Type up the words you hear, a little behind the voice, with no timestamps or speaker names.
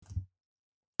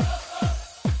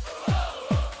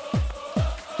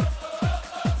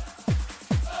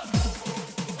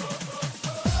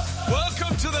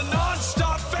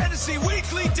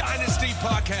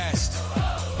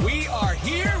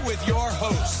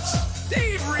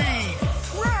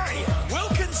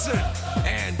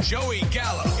Joey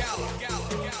Gallo.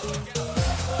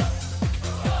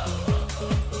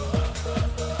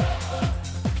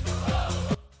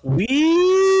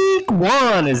 Week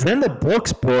 1 is in the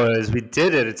books, boys. We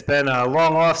did it. It's been a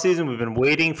long off season. We've been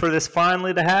waiting for this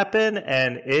finally to happen,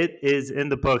 and it is in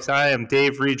the books. I am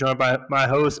Dave Reed, joined by my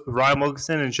hosts, Ryan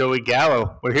Wilkinson and Joey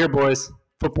Gallo. We're here, boys.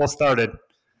 Football started.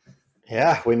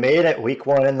 Yeah, we made it. Week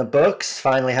 1 in the books.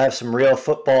 Finally have some real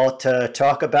football to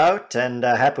talk about, and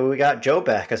happy we got Joe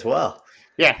back as well.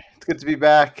 Yeah, it's good to be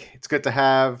back. It's good to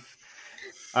have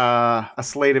a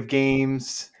slate of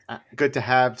games. Good to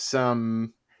have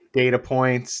some data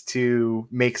points to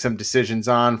make some decisions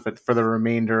on for the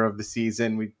remainder of the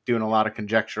season. We're doing a lot of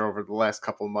conjecture over the last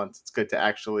couple of months. It's good to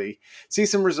actually see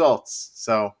some results.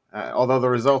 So although the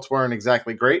results weren't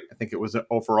exactly great, I think it was an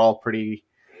overall pretty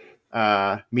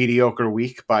mediocre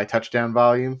week by touchdown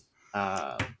volume.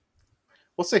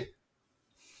 We'll see.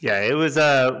 Yeah, it was.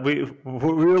 We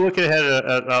were looking ahead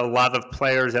at a lot of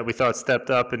players that we thought stepped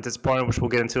up and disappointed, which we'll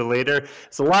get into later.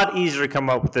 It's a lot easier to come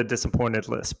up with a disappointed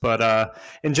list, but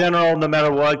in general, no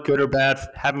matter what, good or bad,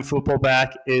 having football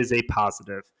back is a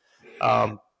positive.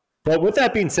 But with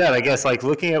that being said, I guess like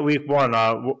looking at week 1,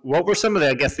 what were some of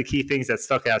the key things that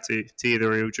stuck out to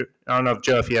either of you? I don't know if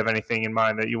Joe, if you have anything in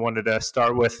mind that you wanted to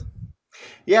start with.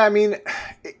 Yeah, I mean,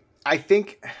 I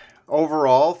think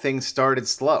overall things started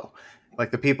slow.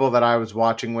 Like the people that I was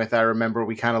watching with, I remember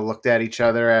we kind of looked at each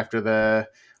other after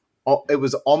it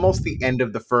was almost the end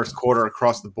of the first quarter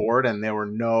across the board, and there were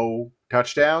no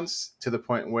touchdowns, to the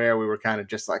point where we were kind of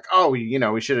just like, oh,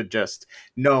 we should have just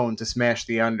known to smash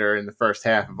the under in the first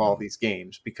half of all these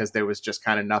games, because there was just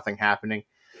kind of nothing happening.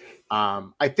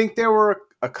 I think there were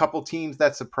a couple teams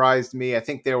that surprised me. I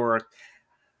think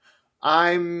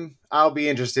I'll be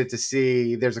interested to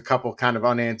see. There's a couple kind of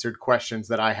unanswered questions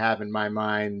that I have in my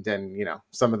mind, and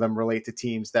some of them relate to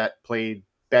teams that played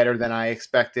better than I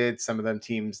expected, some of them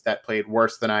teams that played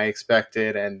worse than I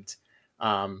expected, and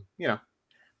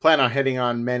plan on hitting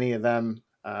on many of them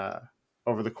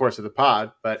over the course of the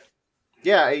pod. But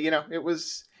yeah, it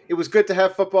was good to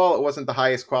have football. It wasn't the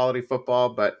highest quality football,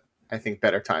 but I think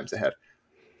better times ahead.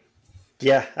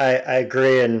 Yeah, I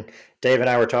agree. And Dave and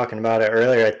I were talking about it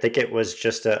earlier. I think it was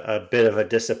just a bit of a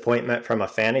disappointment from a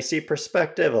fantasy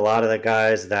perspective. A lot of the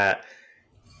guys that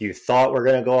you thought were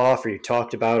going to go off or you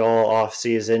talked about all off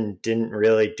season didn't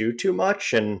really do too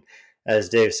much. And as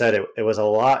Dave said, it was a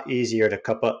lot easier to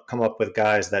come up with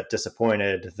guys that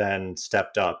disappointed than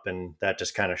stepped up. And that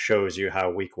just kind of shows you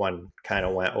how week 1 kind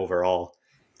of went overall.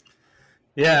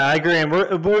 Yeah, I agree, and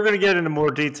we're going to get into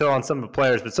more detail on some of the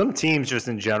players, but some teams just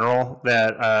in general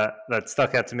that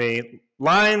stuck out to me.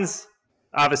 Lions,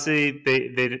 obviously, they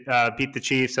beat the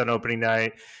Chiefs on opening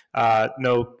night.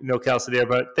 No Kelsey there,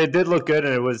 but they did look good,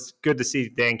 and it was good to see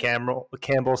Dan Campbell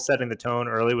setting the tone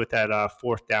early with that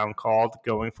 4th down call,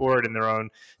 going for it in their own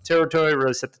territory,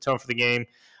 really set the tone for the game.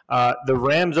 The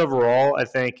Rams overall, I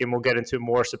think, and we'll get into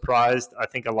more, surprised. I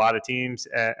think a lot of teams,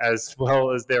 as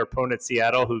well as their opponent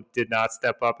Seattle, who did not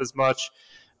step up as much.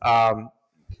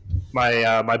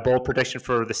 My bold prediction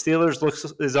for the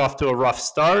Steelers is off to a rough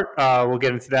start. We'll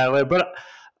get into that later, but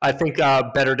I think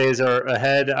better days are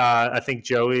ahead. I think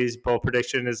Joey's bold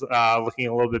prediction is looking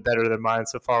a little bit better than mine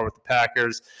so far with the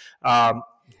Packers.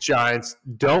 Giants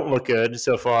don't look good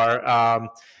so far.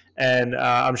 And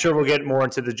I'm sure we'll get more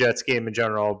into the Jets game in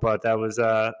general, but that was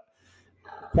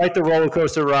quite the roller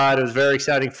coaster ride. It was very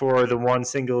exciting for the one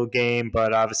single game,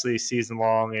 but obviously season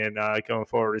long and going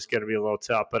forward is going to be a little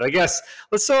tough. But I guess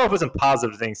let's start off with some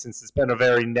positive things, since it's been a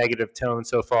very negative tone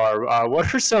so far.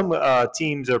 What are some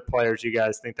teams or players you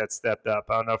guys think that stepped up?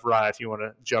 I don't know if Ryan, if you want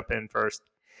to jump in first.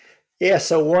 Yeah,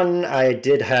 so one I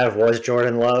did have was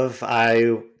Jordan Love.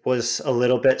 I was a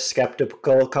little bit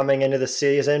skeptical coming into the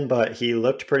season, but he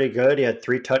looked pretty good. He had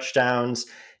 3 touchdowns.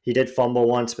 He did fumble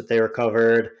once, but they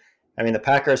recovered. I mean, the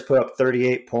Packers put up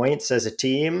 38 points as a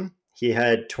team. He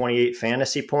had 28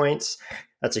 fantasy points.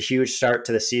 That's a huge start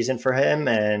to the season for him.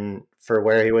 And for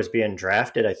where he was being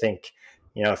drafted, I think,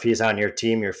 if he's on your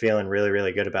team, you're feeling really,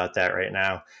 really good about that right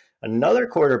now. Another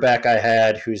quarterback I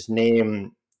had whose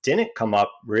name didn't come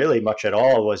up really much at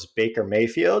all was Baker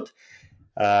Mayfield.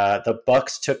 The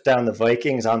Bucs took down the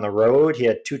Vikings on the road. He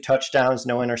had 2 touchdowns,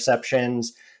 no interceptions.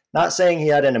 Not saying he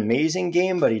had an amazing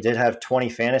game, but he did have 20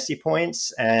 fantasy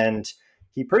points, and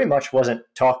he pretty much wasn't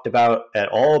talked about at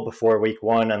all before week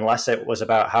 1, unless it was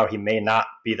about how he may not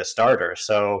be the starter.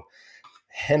 So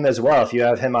him as well, if you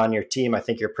have him on your team, I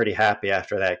think you're pretty happy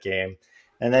after that game.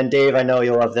 And then Dave, I know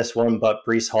you'll love this one, but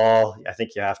Breece Hall, I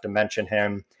think you have to mention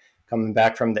him. Coming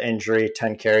back from the injury,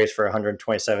 10 carries for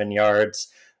 127 yards.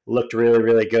 looked really,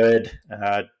 really good.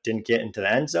 Didn't get into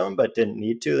the end zone, but didn't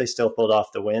need to. They still pulled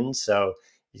off the win, so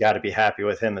you got to be happy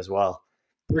with him as well.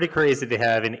 Pretty crazy to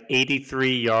have an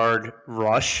 83-yard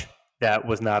rush that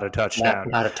was not a touchdown.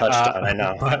 Not a touchdown, I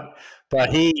know. But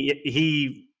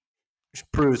he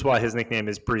proves why his nickname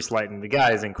is Brees Lightning. The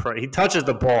guy is incredible. He touches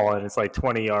the ball and it's like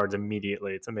 20 yards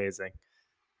immediately. It's amazing.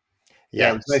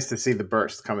 Yeah, it was nice to see the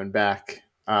burst coming back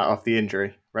off the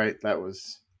injury, right? That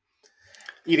was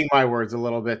eating my words a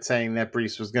little bit, saying that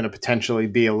Brees was going to potentially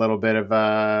be a little bit of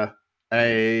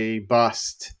a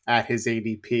bust at his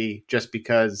ADP, just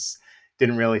because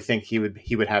didn't really think he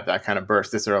would have that kind of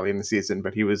burst this early in the season,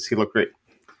 but he looked great.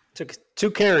 Took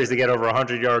 2 carries to get over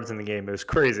 100 yards in the game. It was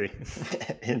crazy.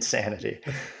 Insanity.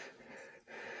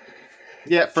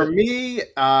 Yeah, for me,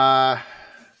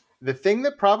 the thing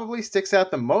that probably sticks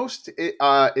out the most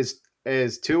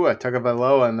is Tua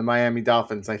Tagovailoa and the Miami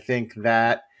Dolphins. I think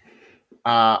that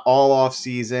all off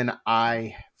season,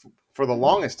 for the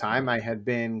longest time, I had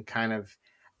been kind of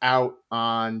out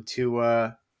on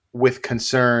Tua with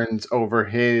concerns over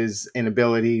his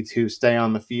inability to stay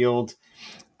on the field.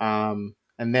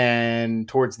 And then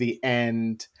towards the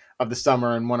end of the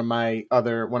summer, in one of my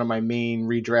main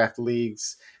redraft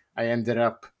leagues, I ended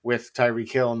up with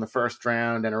Tyreek Hill in the first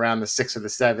round, and around the 6th or the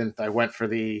 7th, I went for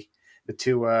the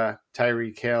Tua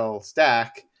Tyreek Hill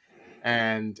stack,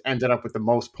 and ended up with the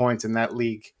most points in that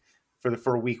league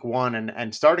for week 1,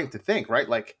 and starting to think, right,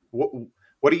 like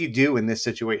what do you do in this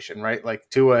situation, right? Like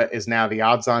Tua is now the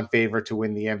odds-on favorite to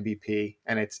win the MVP,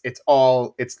 and it's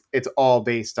all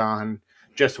based on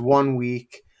just 1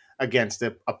 week against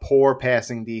a poor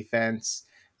passing defense.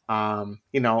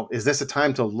 Is this a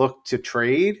time to look to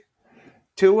trade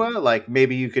Tua? Like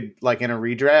maybe you could, like in a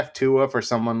redraft, Tua for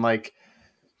someone like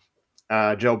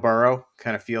Joe Burrow.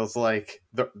 Kind of feels like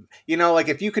like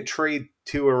if you could trade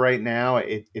Tua right now,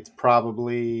 it's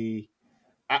probably.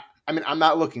 I mean, I'm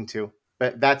not looking to,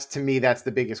 but that's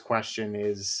the biggest question.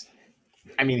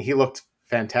 He looked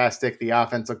fantastic. The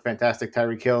offense looked fantastic.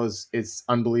 Tyreek Hill is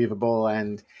unbelievable,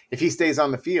 and if he stays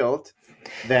on the field,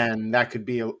 then that could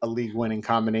be a league-winning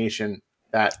combination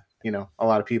that a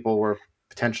lot of people were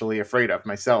potentially afraid of.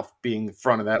 Myself being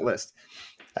front of that list.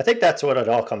 I think that's what it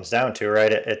all comes down to,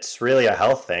 right? It's really a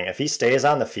health thing. If he stays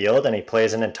on the field and he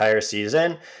plays an entire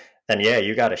season, then yeah,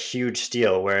 you got a huge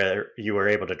steal where you were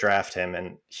able to draft him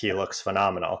and he looks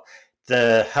phenomenal.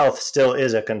 The health still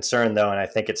is a concern, though, and I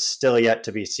think it's still yet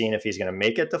to be seen if he's going to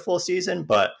make it the full season.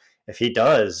 But if he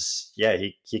does, yeah,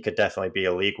 he could definitely be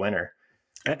a league winner.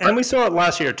 And we saw it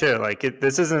last year too. Like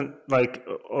this isn't like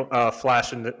a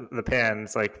flash in the pan.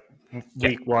 It's like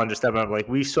week 1 just stepping up. Like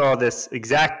we saw this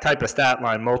exact type of stat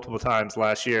line multiple times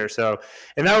last year. So,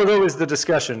 and that was always the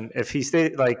discussion. If he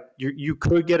stayed, like you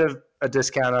could get a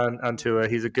discount on Tua.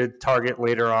 He's a good target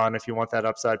later on if you want that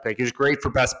upside pick. He's great for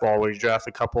best ball where you draft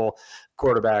a couple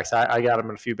quarterbacks. I got him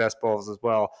in a few best balls as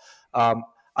well.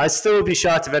 I still would be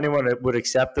shocked if anyone would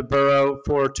accept the Burrow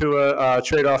for Tua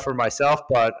trade off for myself,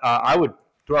 but I would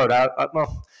throw it out.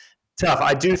 Well, tough.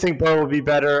 I do think Burrow will be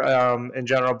better in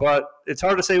general, but it's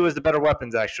hard to say who has the better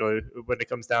weapons actually when it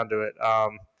comes down to it.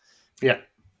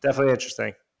 Definitely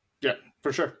interesting. Yeah,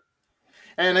 for sure.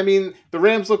 And I mean, the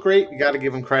Rams look great. You got to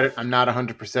give them credit. I'm not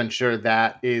 100% sure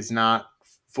that is not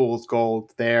fool's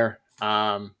gold there.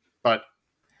 But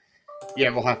yeah,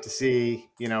 we'll have to see.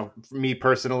 For me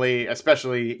personally,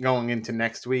 especially going into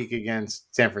next week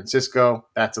against San Francisco,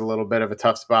 that's a little bit of a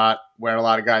tough spot where a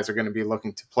lot of guys are going to be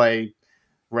looking to play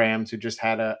Rams, who just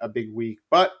had a big week.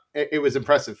 But it was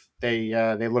impressive. They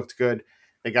looked good.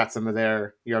 They got some of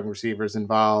their young receivers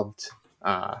involved.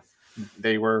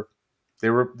 The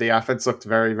offense looked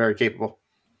very, very capable.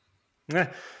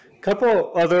 Yeah. A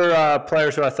couple other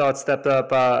players who I thought stepped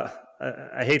up.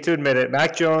 I hate to admit it,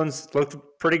 Mac Jones looked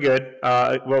pretty good.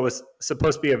 What was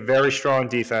supposed to be a very strong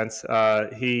defense.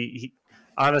 He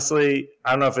honestly,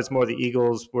 I don't know if it's more the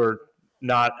Eagles were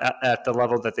not at the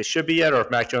level that they should be yet, or if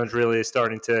Mac Jones really is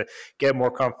starting to get more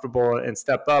comfortable and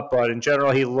step up. But in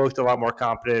general, he looked a lot more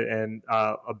confident and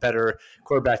a better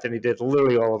quarterback than he did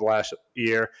literally all of last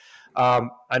year. I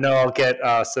know I'll get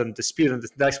some dispute in this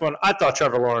next one. I thought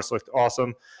Trevor Lawrence looked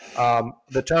awesome.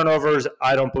 The turnovers,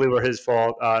 I don't believe were his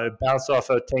fault. It bounced off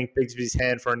of Tank Bigsby's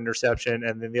hand for an interception,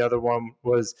 and then the other one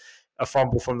was a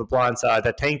fumble from the blind side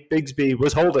that Tank Bigsby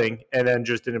was holding and then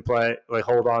just didn't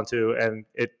hold on to, and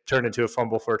it turned into a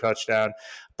fumble for a touchdown.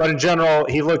 But in general,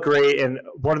 he looked great, and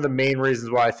one of the main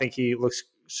reasons why I think he looks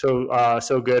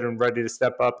so good and ready to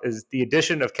step up is the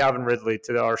addition of Calvin Ridley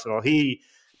to the arsenal. He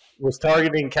was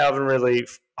targeting Calvin Ridley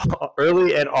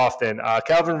early and often.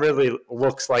 Calvin Ridley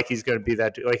looks like he's going to be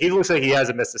that dude. Like, he looks like he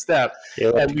hasn't missed a step.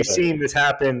 And we've seen this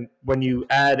happen when you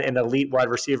add an elite wide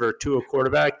receiver to a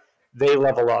quarterback. They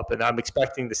level up, and I'm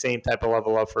expecting the same type of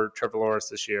level up for Trevor Lawrence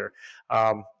this year.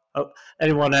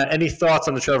 Any thoughts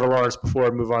on the Trevor Lawrence before I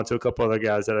move on to a couple other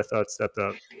guys that I thought stepped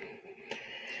up?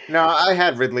 No, I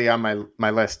had Ridley on my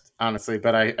list, honestly,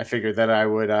 but I figured that I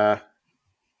would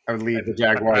leave the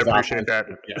Jaguars. I appreciate that.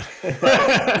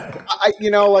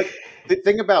 Yeah. Like, the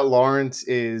thing about Lawrence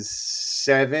is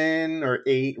 7 or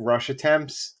 8 rush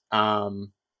attempts.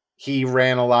 He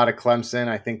ran a lot of Clemson.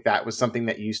 I think that was something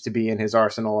that used to be in his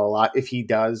arsenal a lot. If he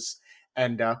does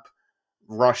end up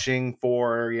rushing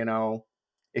for,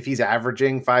 if he's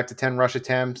averaging 5 to 10 rush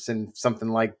attempts and something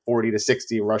like 40 to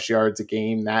 60 rush yards a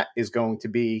game, that is going to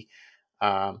be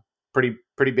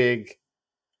pretty big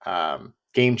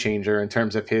game changer in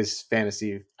terms of his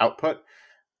fantasy output.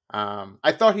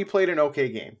 I thought he played an okay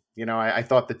game. I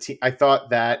thought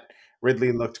that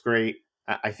Ridley looked great.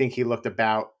 I think he looked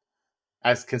about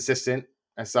as consistent,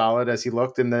 as solid as he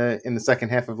looked in the second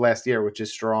half of last year, which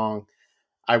is strong.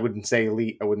 I wouldn't say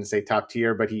elite. I wouldn't say top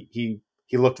tier, but he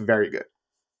looked very good.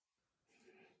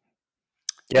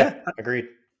 Yeah, agreed.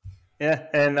 Yeah,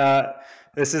 and I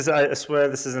swear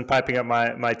this isn't piping up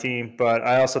my team, but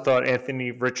I also thought Anthony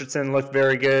Richardson looked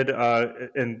very good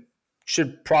and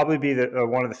should probably be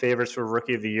one of the favorites for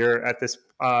Rookie of the Year at this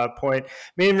point.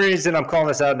 Main reason I'm calling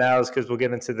this out now is because we'll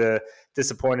get into the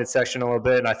disappointed section a little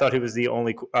bit, and I thought he was the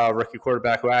only rookie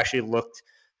quarterback who actually looked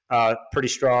pretty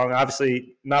strong.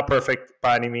 Obviously, not perfect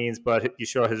by any means, but you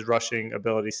saw his rushing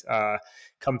abilities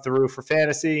come through for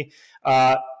fantasy.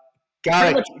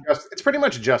 It's pretty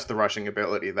much just the rushing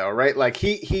ability, though, right? Like,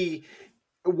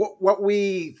 what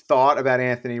we thought about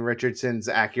Anthony Richardson's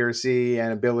accuracy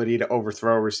and ability to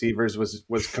overthrow receivers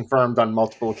was confirmed on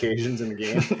multiple occasions in the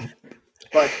game.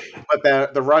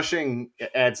 But the rushing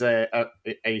adds a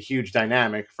huge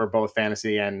dynamic for both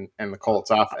fantasy and the Colts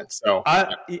offense. So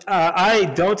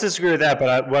I don't disagree with that,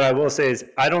 but what I will say is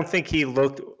I don't think he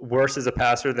looked worse as a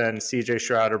passer than C.J.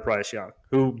 Stroud or Bryce Young,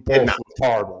 who both looked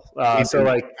horrible.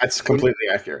 That's completely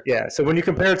accurate. Yeah. So when you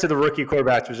compare it to the rookie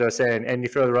quarterbacks, which I was saying, and you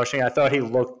throw the rushing, I thought he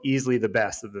looked easily the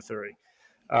best of the three.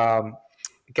 Got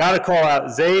to call out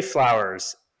Zay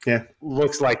Flowers. Yeah,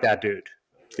 looks like that dude.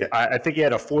 Yeah. I think he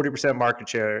had a 40% market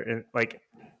share in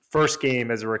first game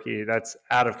as a rookie. That's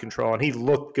out of control, and he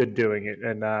looked good doing it.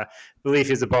 And I believe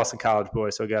he's a Boston College boy,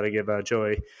 so got to give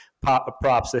Joey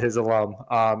props to his alum.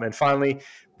 And finally,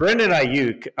 Brandon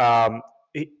Ayuk.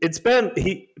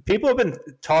 People have been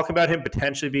talking about him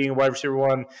potentially being a wide receiver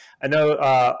one. I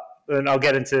know. And I'll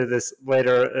get into this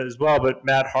later as well, but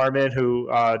Matt Harmon, who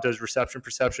does reception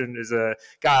perception, is a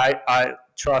guy I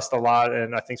trust a lot,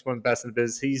 and I think he's one of the best in the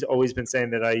business. He's always been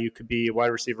saying that you could be a wide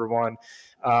receiver one,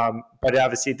 but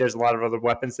obviously there's a lot of other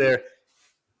weapons there.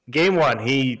 Game one,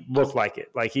 he looked like it.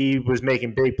 Like, he was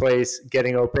making big plays,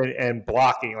 getting open, and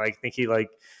blocking. I think he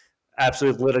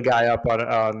absolutely lit a guy up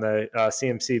on the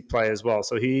CMC play as well.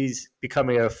 So he's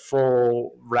becoming a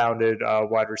full-rounded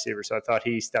wide receiver. So I thought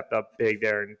he stepped up big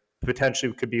there and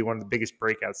potentially could be one of the biggest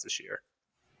breakouts this year.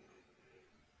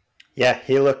 Yeah,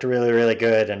 he looked really, really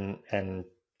good and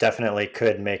definitely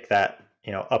could make that,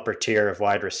 upper tier of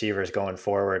wide receivers going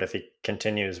forward if he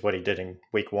continues what he did in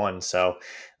week 1. So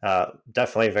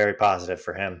definitely very positive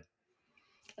for him.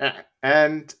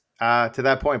 And to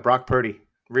that point, Brock Purdy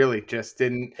really just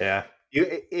didn't. Yeah.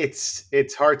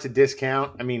 It's hard to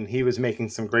discount. I mean, he was making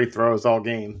some great throws all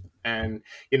game. And,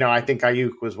 I think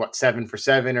Ayuk was 7 for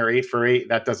 7 or 8 for 8.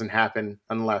 That doesn't happen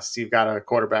unless you've got a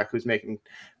quarterback who's making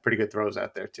pretty good throws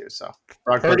out there too. So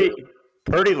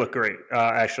Purdy looked great,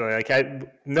 actually.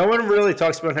 No one really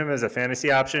talks about him as a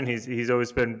fantasy option. He's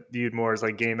always been viewed more as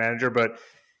game manager, but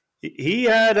he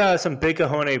had some big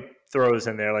cojones throws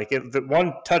in there. The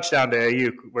one touchdown to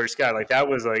Ayuk where Scott, that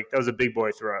was a big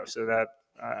boy throw. So that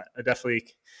I definitely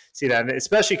see that, and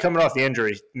especially coming off the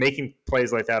injury, making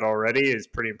plays like that already is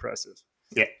pretty impressive.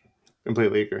 Yeah,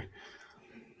 completely agree.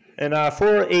 And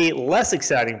for a less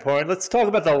exciting point, let's talk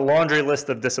about the laundry list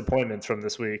of disappointments from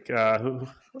this week. Joe,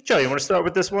 you want to start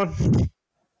with this one?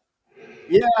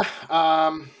 Yeah.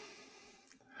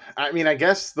 I mean, I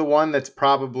guess the one that's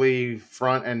probably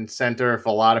front and center for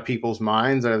a lot of people's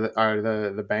minds are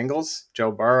the Bengals,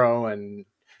 Joe Burrow and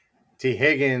T.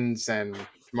 Higgins and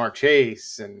Mark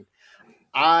Chase. And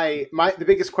the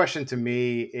biggest question to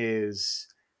me is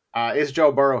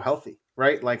Joe Burrow healthy?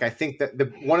 Right? I think that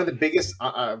one of the biggest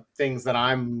things that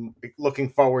I'm looking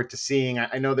forward to seeing,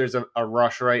 I know there's a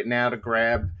rush right now to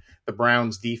grab the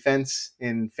Browns defense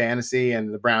in fantasy,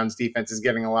 and the Browns defense is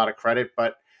getting a lot of credit,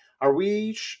 but Are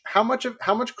we how much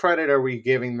credit are we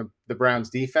giving the Browns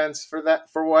defense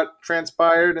for what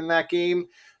transpired in that game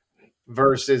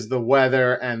versus the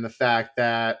weather and the fact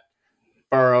that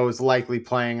Burrow is likely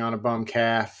playing on a bum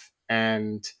calf?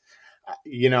 And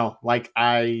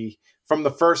from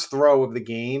the first throw of the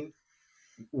game,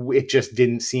 it just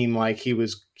didn't seem like he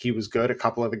was good. A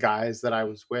couple of the guys that I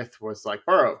was with was like,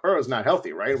 Burrow's not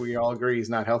healthy, right? We all agree he's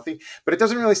not healthy, but it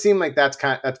doesn't really seem like that's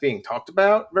being talked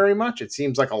about very much. It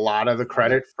seems like a lot of the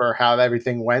credit for how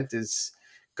everything went is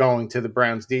going to the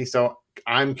Browns D. So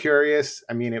I'm curious.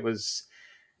 I mean,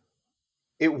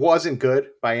 it wasn't good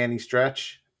by any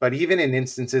stretch, but even in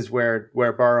instances where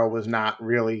Burrow was not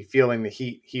really feeling the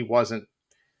heat, he wasn't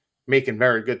making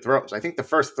very good throws. I think the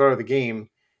first throw of the game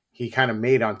he kind of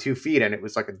made on 2 feet, and it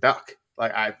was like a duck.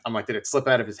 Like I'm like, did it slip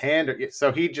out of his hand?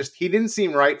 So he didn't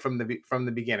seem right from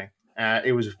the beginning.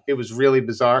 It was really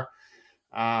bizarre.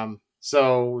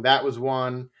 So that was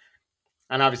one,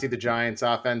 and obviously the Giants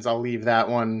offense. I'll leave that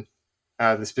one.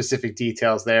 The specific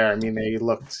details there. I mean, they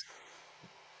looked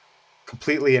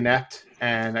completely inept.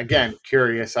 And again,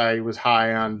 curious. I was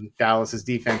high on Dallas's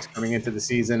defense coming into the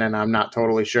season, and I'm not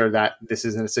totally sure that this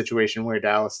isn't a situation where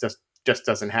Dallas just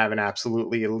doesn't have an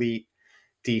absolutely elite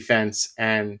defense.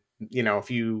 And if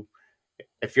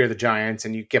you're the Giants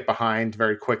and you get behind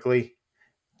very quickly,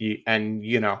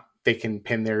 they can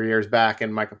pin their ears back,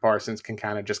 and Micah Parsons can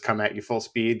kind of just come at you full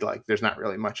speed. Like there's not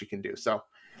really much you can do. So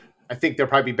I think there'll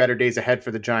probably be better days ahead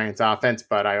for the Giants offense,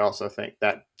 but I also think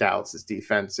that Dallas's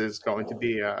defense is going to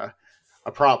be a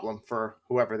problem for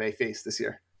whoever they face this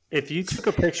year. If you took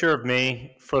a picture of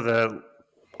me for the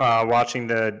watching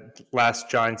the last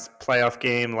Giants playoff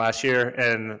game last year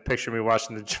and a picture of me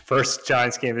watching the first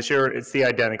Giants game this year, it's the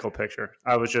identical picture.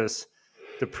 I was just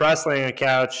depressed laying on the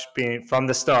couch being from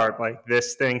the start, like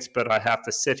this stinks, but I have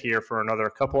to sit here for another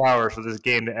couple hours for this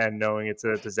game to end knowing it's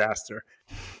a disaster.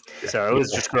 So it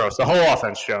was just gross. The whole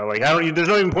offense, Joe. Like there's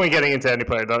no even point getting into any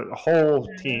player. The whole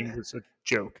team was a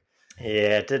joke.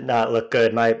 Yeah, it did not look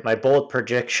good. My bold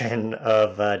prediction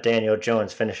of Daniel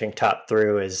Jones finishing top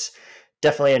 3 is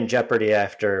definitely in jeopardy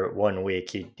after 1 week.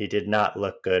 He did not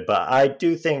look good, but I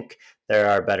do think there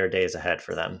are better days ahead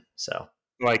for them. So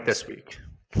like this week,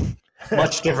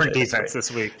 much different defense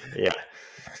this week.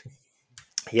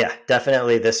 Yeah,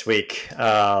 definitely this week.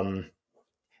 And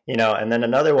then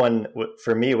another one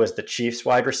for me was the Chiefs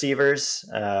wide receivers.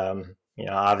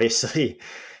 Obviously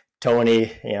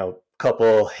Tony,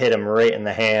 couple hit him right in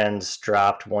the hands,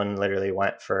 dropped one, literally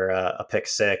went for a pick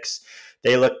 6.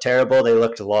 They looked terrible. They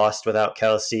looked lost without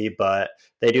Kelsey, but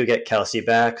they do get Kelsey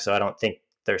back, so I don't think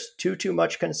there's too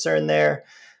much concern there.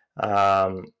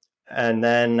 And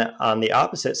then on the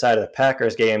opposite side of the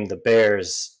Packers game, the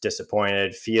Bears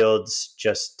disappointed. Fields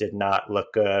just did not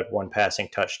look good. 1 passing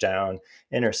touchdown,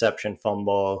 interception,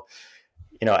 fumble.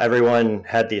 Everyone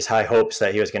had these high hopes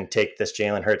that he was going to take this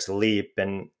Jalen Hurts leap.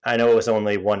 And I know it was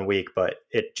only 1 week, but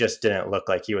it just didn't look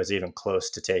like he was even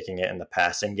close to taking it in the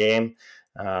passing game.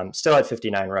 Still had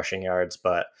 59 rushing yards,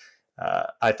 but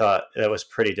I thought it was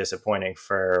pretty disappointing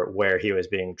for where he was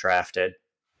being drafted.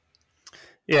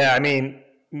 Yeah, I mean,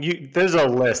 there's a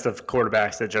list of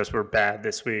quarterbacks that just were bad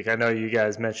this week. I know you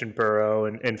guys mentioned Burrow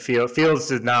and Fields. Fields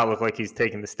does not look like he's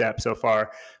taken the step so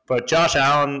far, but Josh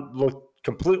Allen looked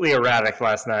completely erratic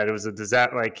last night. It was a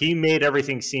disaster. Like he made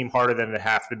everything seem harder than it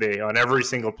have to be on every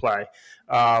single play.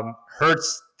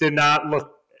 Hurts did not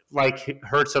look like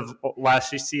Hurts of last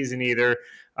season either.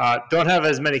 Don't have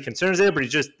as many concerns there, but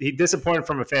he disappointed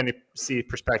from a fantasy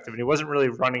perspective, and he wasn't really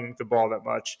running the ball that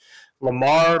much.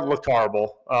 Lamar looked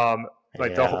horrible. Lamar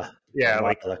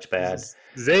looked bad.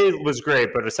 Zay was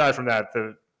great, but aside from that,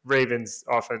 the Ravens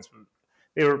offense,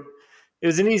 it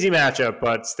was an easy matchup,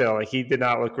 but still, he did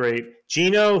not look great.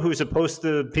 Geno, who's supposed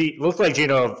to be, looked like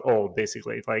Geno of old,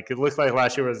 basically. Like it looked like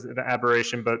last year was an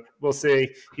aberration, but we'll see.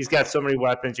 He's got so many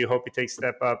weapons. You hope he takes a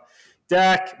step up.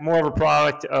 Dak, more of a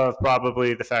product of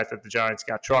probably the fact that the Giants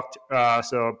got trucked.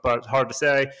 But hard to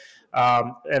say.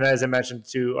 And as I mentioned,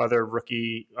 2 other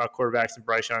rookie quarterbacks, in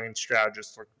Bryce Young and Stroud,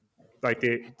 just looked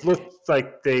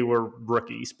like they were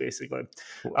rookies, basically.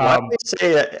 Why do you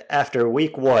say that after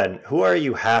week 1, who are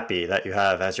you happy that you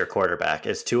have as your quarterback?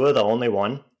 Is Tua the only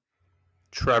one?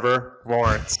 Trevor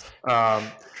Lawrence.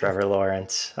 Trevor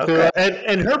Lawrence. Okay.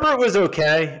 And Herbert was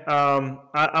okay. I'm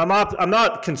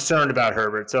not concerned about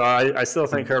Herbert, so I still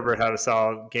think Herbert had a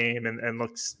solid game and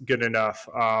looks good enough.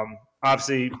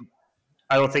 Obviously,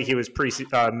 I don't think he was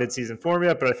mid-season form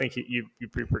yet, but I think you'd be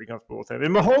pretty comfortable with him.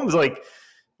 And Mahomes,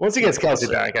 once he gets Kelsey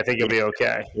back, I think he'll be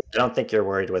okay. I don't think you're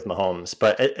worried with Mahomes,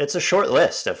 but it's a short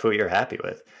list of who you're happy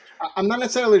with. I'm not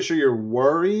necessarily sure you're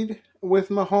worried with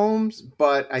Mahomes,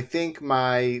 but I think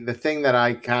the thing that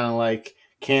I kind of like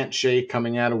can't shake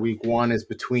coming out of week one is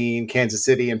between Kansas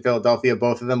City and Philadelphia.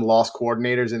 Both of them lost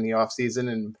coordinators in the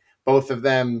offseason, and both of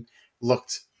them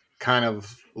looked kind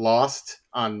of lost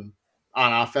on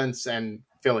offense, and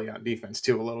Philly on defense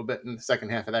too a little bit in the second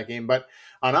half of that game. But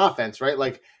on offense, right?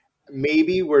 Like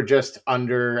maybe we're just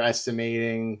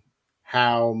underestimating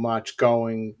how much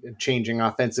changing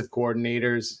offensive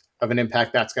coordinators of an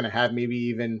impact that's going to have, maybe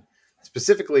even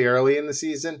specifically early in the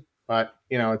season. But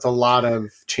it's a lot of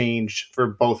change for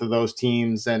both of those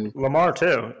teams, and Lamar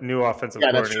too, new offensive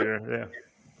yeah, that's true. coordinator. Yeah,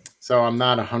 So I'm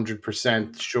not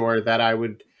 100% sure that I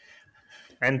would.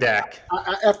 and Dak.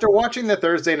 After watching the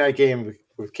Thursday night game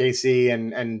with KC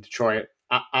and Detroit,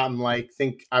 I'm like,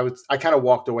 I kind of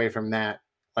walked away from that.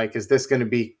 Like, is this going to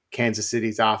be Kansas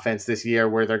City's offense this year,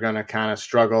 where they're going to kind of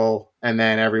struggle, and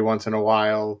then every once in a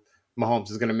while,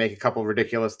 Mahomes is going to make a couple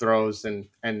ridiculous throws, and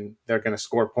they're going to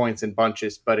score points in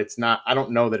bunches. But it's not. I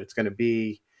don't know that it's going to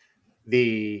be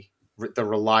the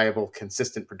reliable,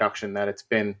 consistent production that it's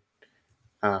been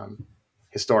um,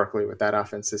 historically with that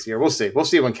offense this year. We'll see. We'll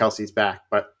see when Kelsey's back,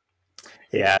 but.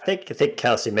 Yeah, I think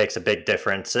Kelsey makes a big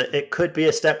difference. It could be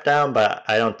a step down, but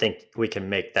I don't think we can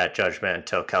make that judgment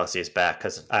until Kelsey's back,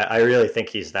 because I really think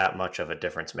he's that much of a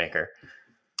difference maker.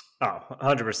 Oh,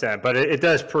 100%. But it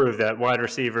does prove that wide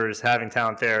receivers having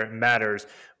talent there matters,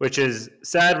 which is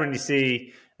sad when you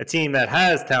see a team that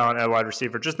has talent at wide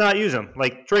receiver just not use them,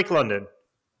 like Drake London.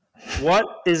 What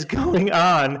is going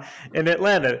on in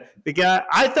Atlanta? The guy,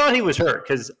 I thought he was hurt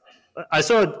because I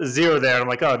saw a 0 there, and I'm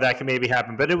like, oh, that can maybe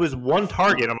happen. But it was one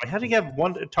target. I'm like, how did he have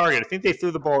one target? I think they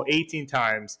threw the ball 18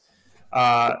 times,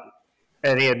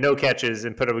 and he had no catches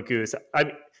and put up a goose.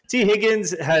 T.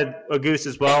 Higgins had a goose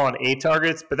as well on 8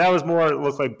 targets, but that was more, it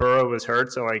looked like Burrow was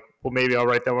hurt. So, like, well, maybe I'll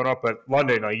write that one up. But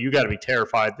London, you got to be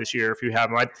terrified this year if you have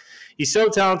him. He's so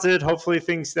talented. Hopefully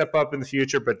things step up in the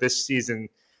future, but this season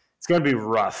it's going to be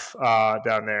rough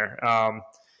down there.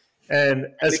 And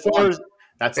as far as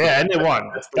and they won.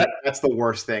 That's the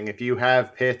worst thing. If you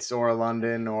have Pitts or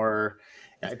London, or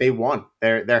they won,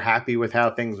 they're happy with how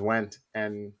things went,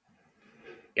 and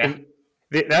yeah.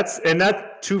 That's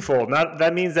twofold.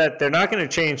 That means that they're not going to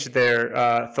change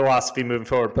their philosophy moving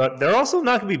forward, but they're also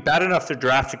not going to be bad enough to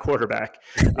draft a quarterback.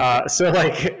 So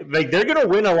like they're going to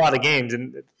win a lot of games,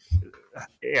 and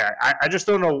yeah, I just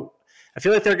don't know. I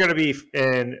feel like they're going to be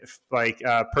in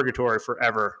purgatory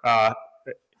forever.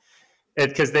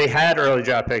 Because they had early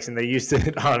draft picks and they used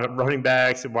it on running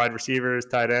backs and wide receivers,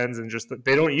 tight ends, and just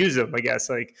they don't use them. I guess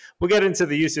we'll get into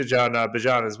the usage on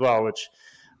Bijan as well, which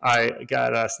I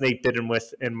got snake bitten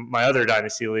with in my other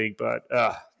dynasty league, but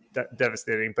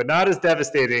devastating. But not as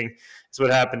devastating as what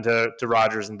happened to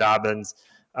Rodgers and Dobbins.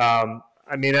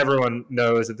 Everyone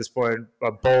knows at this point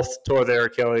both tore their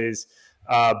Achilles.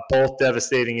 Both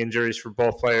devastating injuries for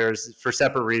both players for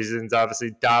separate reasons.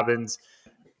 Obviously, Dobbins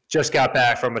just got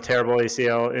back from a terrible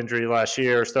ACL injury last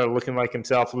year, started looking like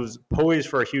himself, was poised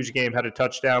for a huge game, had a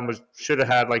touchdown, should have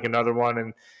had another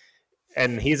one,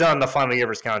 and he's on the final year of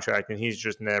his contract, and he's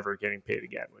just never getting paid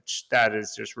again, which that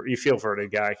is just, you feel for the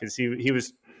guy, because he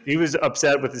was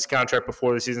upset with his contract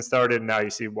before the season started, and now you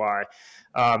see why.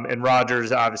 And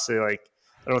Rodgers, obviously, I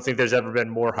don't think there's ever been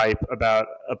more hype about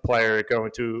a player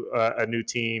going to a new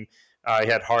team. He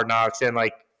had Hard Knocks, and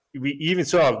we even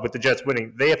saw with the Jets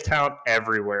winning, they have talent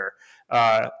everywhere.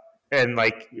 And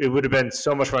it would have been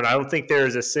so much fun. I don't think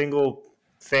there's a single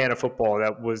fan of football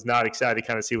that was not excited to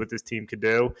kind of see what this team could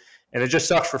do. And it just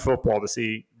sucks for football to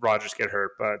see Rodgers get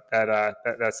hurt, but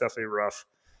that's definitely rough.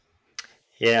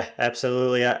 Yeah,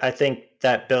 absolutely. I think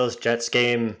that Bills-Jets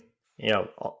game,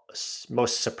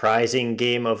 most surprising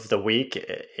game of the week,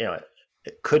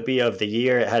 it could be of the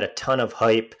year. It had a ton of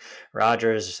hype.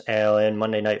 Rodgers, Allen,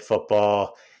 Monday Night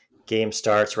Football. Game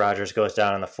starts, Rodgers goes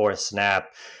down on the 4th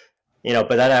snap. But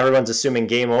then everyone's assuming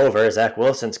game over. Zach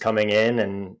Wilson's coming in,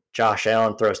 and Josh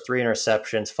Allen throws 3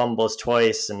 interceptions, fumbles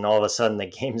twice, and all of a sudden the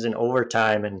game's in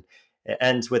overtime, and it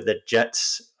ends with the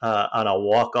Jets on a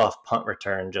walk-off punt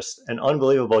return. Just an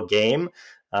unbelievable game.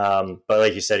 But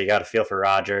like you said, you got to feel for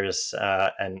Rodgers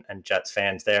and Jets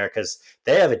fans there, because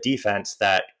they have a defense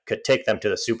that could take them to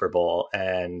the Super Bowl.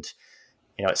 And,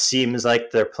 it seems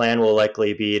like their plan will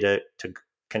likely be to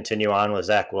continue on with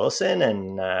Zach Wilson.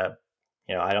 And,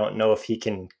 I don't know if he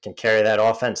can carry that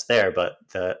offense there, but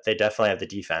they definitely have the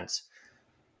defense.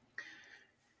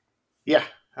 Yeah.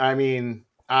 I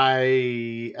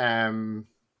am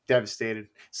devastated.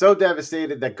 So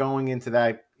devastated that going into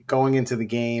the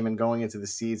game and going into the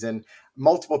season,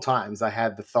 multiple times I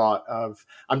had the thought of,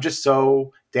 I'm just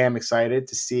so damn excited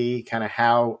to see kind of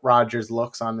how Rodgers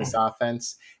looks on this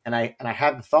offense. And I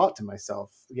had the thought to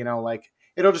myself, like,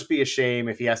 it'll just be a shame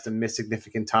if he has to miss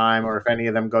significant time, or if any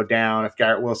of them go down, if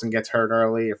Garrett Wilson gets hurt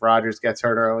early, if Rodgers gets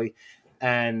hurt early.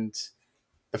 And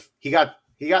he got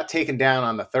taken down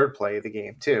on the third play of the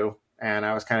game too. And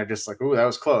I was kind of just like, ooh, that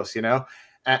was close,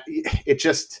 it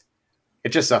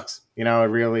just sucks. It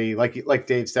really, like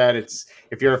Dave said, it's,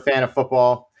 if you're a fan of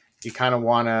football, you kind of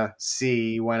want to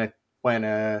see when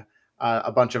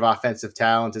a bunch of offensive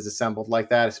talent is assembled like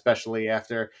that, especially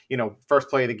after, first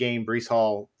play of the game, Breece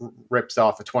Hall rips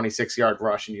off a 26-yard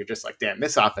rush, and you're just like, damn,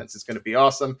 this offense is going to be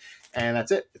awesome. And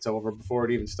that's it. It's over before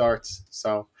it even starts.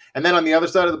 So, and then on the other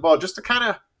side of the ball, just to kind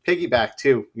of piggyback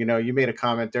too, you made a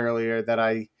comment earlier that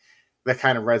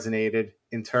kind of resonated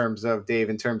in terms of Dave,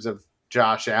 in terms of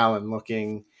Josh Allen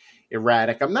looking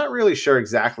erratic. I'm not really sure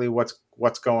exactly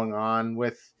what's going on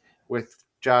with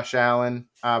Josh Allen,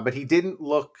 but he didn't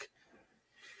look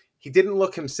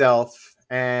himself,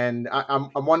 and I'm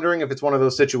wondering if it's one of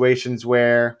those situations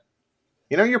where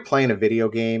you're playing a video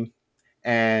game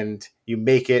and you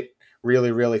make it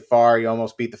really, really far. You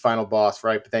almost beat the final boss,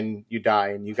 right? But then you die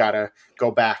and you got to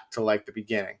go back to like the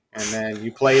beginning. And then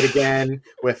you play it again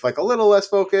with like a little less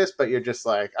focus, but you're just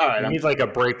like, all right, You need like a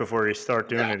break before you start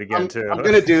doing it again too. I'm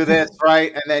going to do this,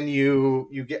 right? And then you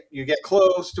get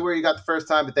close to where you got the first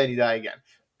time, but then you die again.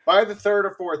 By the third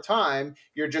or fourth time,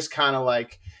 you're just kind of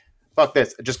like, fuck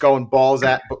this, just going balls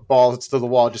to the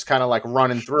wall, just kind of like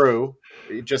running through,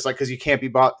 just like, because you can't be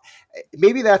bought.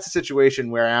 Maybe that's a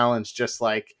situation where Allen's just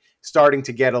like starting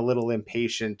to get a little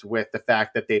impatient with the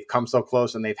fact that they've come so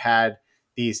close and they've had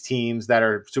these teams that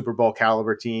are Super Bowl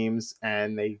caliber teams,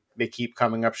 and they keep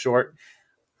coming up short.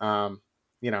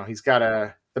 He's got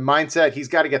to get the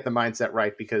mindset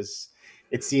right, because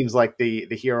it seems like the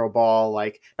hero ball,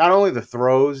 like not only the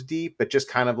throws deep, but just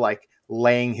kind of like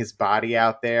laying his body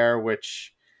out there,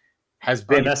 which has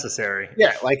been unnecessary.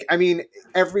 Yeah. Like, I mean,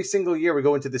 every single year we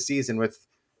go into the season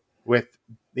with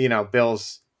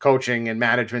Bill's coaching and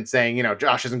management saying,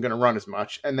 Josh isn't going to run as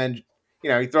much. And then,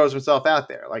 he throws himself out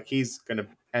there. Like, he's going to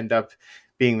end up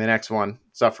being the next one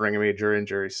suffering a major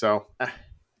injury. So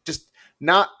just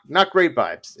not great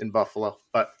vibes in Buffalo,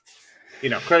 but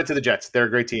credit to the Jets. They're a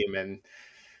great team, and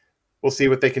we'll see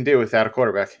what they can do without a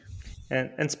quarterback.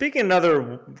 And speaking of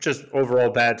another just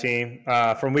overall bad team,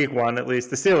 from week one at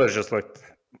least, the Steelers just looked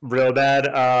real bad.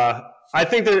 I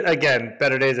think that, again,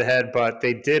 better days ahead, but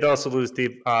they did also lose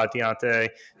Deontay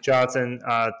Johnson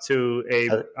to a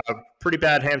pretty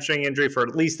bad hamstring injury for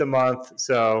at least a month.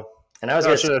 So, and I was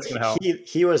sure that's going to help.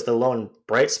 He was the lone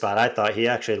bright spot. I thought he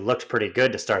actually looked pretty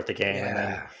good to start the game, and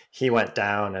then he went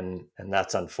down, and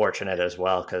that's unfortunate as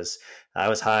well, because I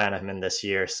was high on him in this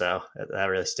year, so that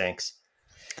really stinks.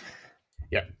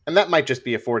 Yeah, and that might just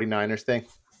be a 49ers thing.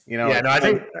 I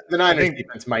think the Niners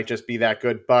defense might just be that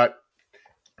good, but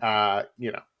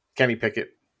Kenny Pickett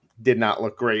did not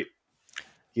look great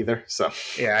either. So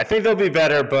yeah, I think they'll be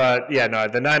better, but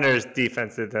the Niners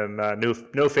defense did them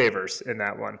no favors in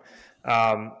that one.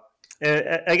 And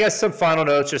I guess some final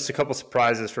notes, just a couple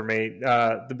surprises for me.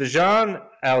 The Bijan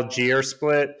Algier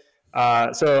split.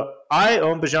 So I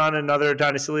own Bijan in another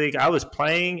dynasty league. I was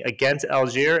playing against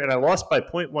Algier, and I lost by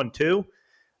 0.12.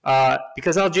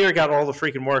 Because Algier got all the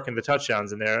freaking work and the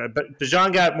touchdowns in there. But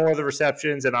Bijan got more of the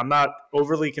receptions, and I'm not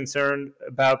overly concerned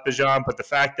about Bijan, but the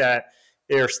fact that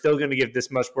they're still going to give this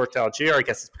much work to Algier, I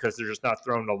guess it's because they're just not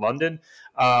thrown to London.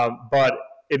 But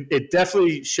it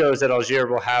definitely shows that Algier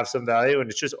will have some value,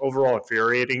 and it's just overall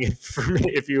infuriating for me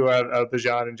if you have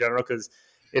Bijan in general, because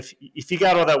if you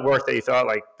got all that work that you thought,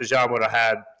 like, Bijan would have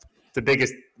had the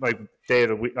biggest day of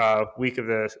the week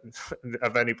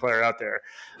of any player out there.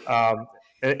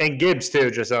 And Gibbs too,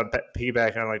 just on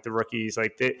piggyback on the rookies,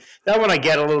 that one I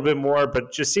get a little bit more,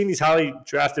 but just seeing these highly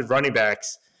drafted running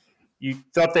backs, you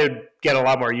thought they'd get a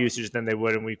lot more usage than they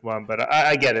would in week one. But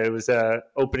I get it; it was a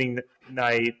opening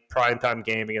night primetime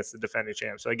game against the defending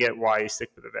champ, so I get why you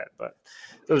stick with the vet. But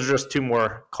those are just two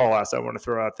more call-outs I want to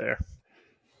throw out there.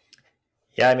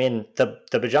 Yeah, I mean the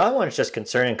Bijan one is just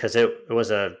concerning because it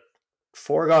was a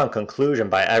foregone conclusion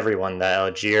by everyone that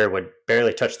Algier would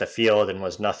barely touch the field and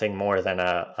was nothing more than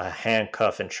a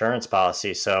handcuff insurance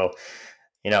policy. So,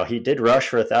 he did rush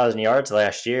for 1,000 yards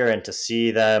last year, and to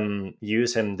see them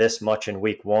use him this much in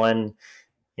week one,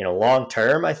 long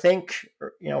term, I think,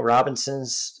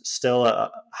 Robinson's still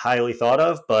highly thought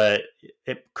of, but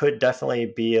it could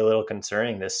definitely be a little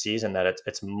concerning this season that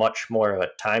it's much more of a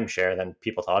timeshare than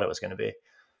people thought it was going to be.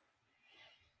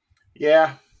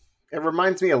 Yeah. It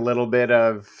reminds me a little bit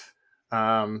of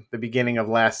the beginning of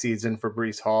last season for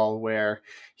Brees Hall, where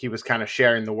he was kind of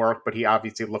sharing the work, but he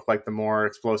obviously looked like the more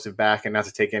explosive back. And not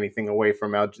to take anything away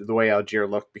from the way Algier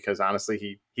looked, because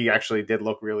honestly, he actually did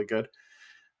look really good.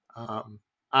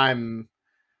 I'm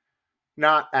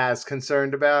not as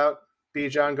concerned about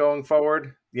Bijan going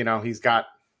forward. You know, he got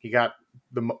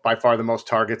by far the most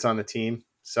targets on the team,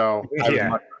 so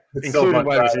Yeah, including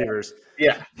wide receivers.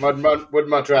 Yeah, would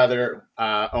much rather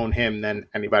own him than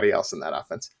anybody else in that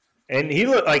offense. And he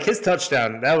looked like his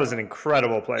touchdown. That was an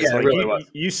incredible play. Yeah, so like it really was.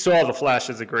 You saw the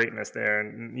flashes of greatness there,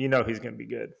 and you know he's going to be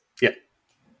good. Yeah.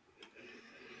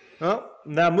 Well,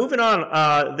 now moving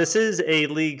on. This is a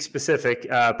league-specific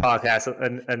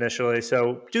podcast initially,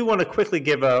 so do want to quickly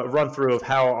give a run-through of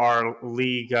how our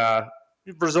league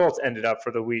results ended up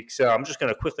for the week. So I'm just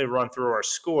going to quickly run through our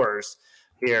scores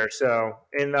here. So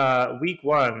in week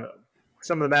 1,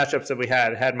 some of the matchups that we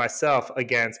had myself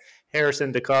against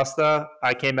Harrison DaCosta.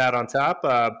 I came out on top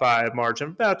by a margin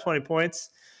of about 20 points.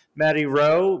 Matty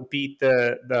Rowe beat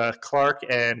the Clark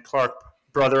and Clark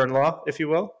brother-in-law, if you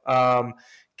will.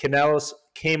 Canellis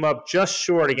came up just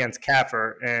short against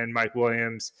Caffer and Mike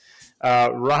Williams.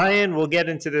 Ryan, we'll get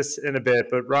into this in a bit,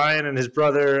 but Ryan and his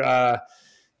brother,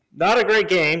 not a great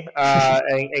game,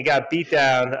 and got beat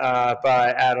down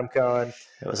by Adam Cohen.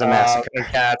 It was a massacre. And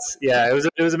Cats. Yeah, it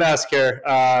was a massacre,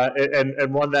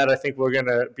 and one that I think we're going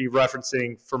to be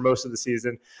referencing for most of the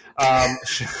season.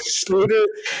 Schluter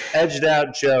edged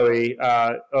out Joey,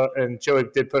 and Joey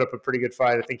did put up a pretty good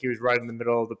fight. I think he was right in the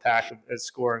middle of the pack as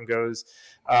scoring goes.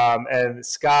 And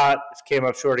Scott came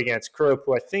up short against Crope,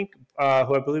 who I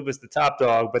believe was the top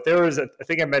dog. But there was, I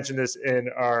think I mentioned this in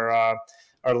our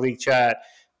league chat.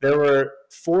 There were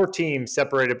 4 teams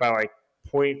separated by like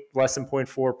less than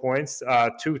 0.4 points.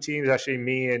 2 teams, actually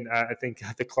me and I think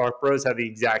the Clark Bros had the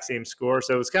exact same score.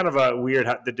 So it was kind of a weird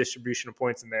the distribution of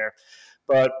points in there.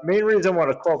 But main reason I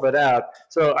want to call that out,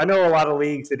 so I know a lot of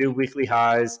leagues, they do weekly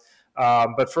highs.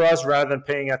 But for us, rather than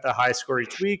paying at the high score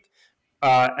each week,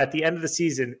 at the end of the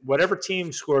season, whatever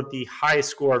team scored the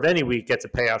highest score of any week gets a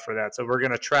payout for that. So we're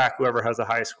going to track whoever has the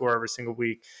highest score every single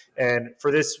week. And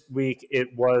for this week,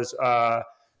 it was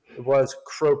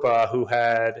Kropa, who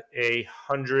had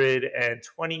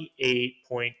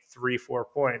 128.34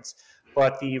 points.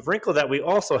 But the wrinkle that we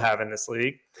also have in this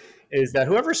league is that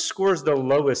whoever scores the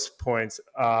lowest points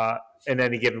in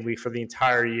any given week for the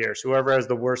entire year, so whoever has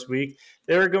the worst week,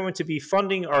 they're going to be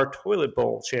funding our toilet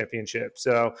bowl championship.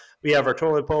 So we have our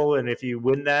toilet bowl, and if you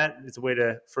win that, it's a way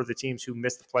for the teams who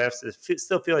missed the playoffs to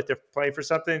still feel like they're playing for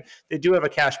something. They do have a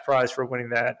cash prize for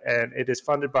winning that, and it is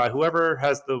funded by whoever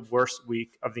has the worst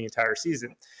week of the entire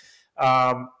season.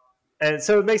 And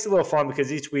so it makes it a little fun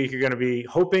because each week you're going to be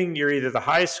hoping you're either the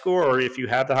highest score, or if you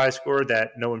have the highest score,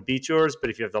 that no one beats yours.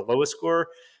 But if you have the lowest score,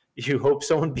 you hope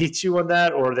someone beats you on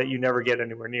that, or that you never get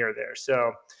anywhere near there.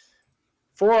 So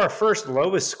for our first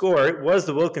lowest score, it was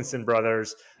the Wilkinson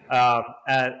brothers at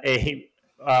a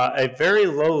very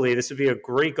lowly, this would be a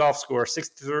great golf score,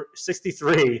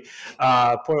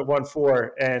 63.14.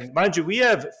 And mind you, we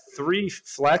have 3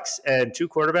 flex and 2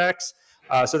 quarterbacks.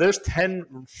 So there's 10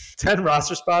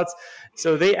 roster spots.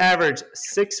 So they average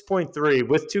 6.3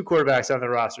 with 2 quarterbacks on the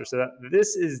roster. So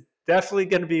this is definitely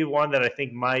going to be one that I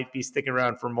think might be sticking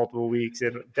around for multiple weeks,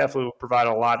 and definitely will provide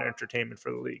a lot of entertainment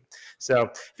for the league. So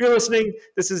if you're listening,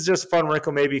 this is just a fun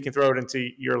wrinkle. Maybe you can throw it into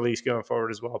your leagues going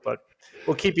forward as well. But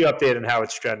we'll keep you updated on how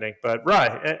it's trending. But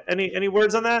Ryan, any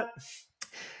words on that?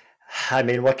 I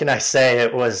mean, what can I say?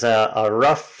 It was a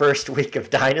rough first week of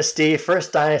Dynasty.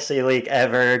 First Dynasty league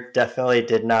ever. Definitely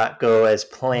did not go as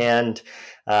planned.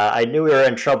 I knew we were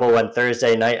in trouble when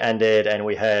Thursday night ended, and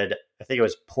we had, I think it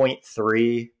was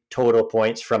 0.3 total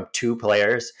points from 2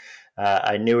 players.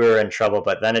 I knew we were in trouble,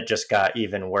 but then it just got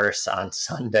even worse on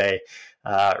Sunday.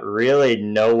 Really,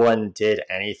 no one did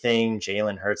anything.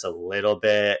 Jalen Hurts a little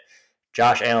bit.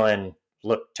 Josh Allen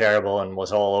looked terrible and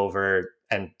was all over,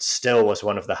 and still was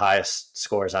one of the highest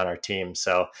scores on our team.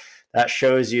 So that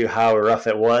shows you how rough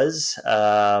it was.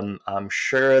 I'm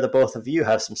sure the both of you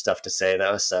have some stuff to say,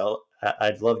 though. So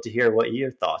I'd love to hear what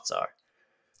your thoughts are.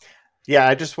 Yeah,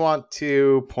 I just want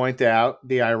to point out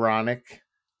the ironic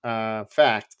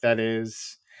fact that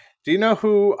is, do you know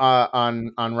who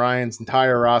on Ryan's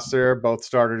entire roster, both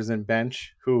starters and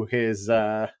bench, who his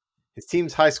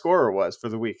team's high scorer was for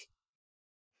the week?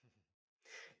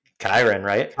 Kyron,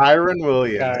 right? Kyron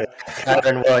Williams.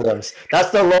 Kyron Williams.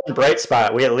 That's the lone bright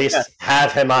spot. We at least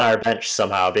have him on our bench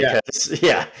somehow because,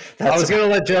 I was going to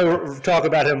let Joe talk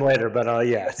about him later, but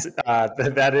yes,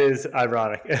 that is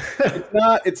ironic.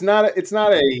 It's not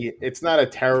a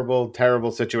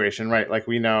terrible situation, right? Like,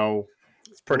 we know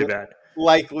it's pretty bad.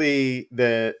 likely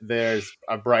there's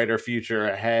a brighter future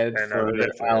ahead I know for there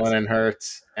definitely Allen is. and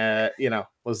Hurts.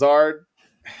 Lazard,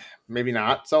 maybe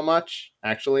not so much.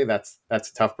 Actually, that's a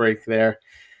tough break there.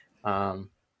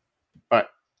 But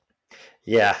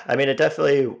Yeah, I mean, it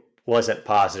definitely wasn't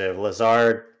positive.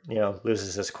 Lazard,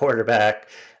 loses his quarterback.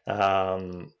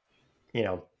 Um, you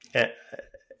know, it,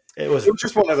 it was it was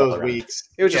just one of all those around. weeks.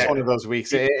 It was just Yeah. one of those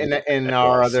weeks It in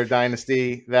our was. other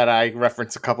dynasty that I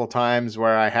referenced a couple times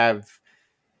where I have,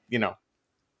 you know,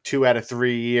 2 out of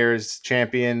 3 years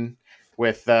champion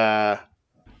with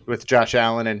Josh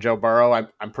Allen and Joe Burrow.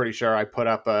 I'm pretty sure I put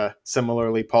up a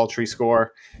similarly paltry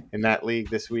score in that league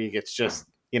this week. It's just,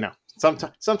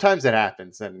 sometimes it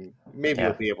happens, and maybe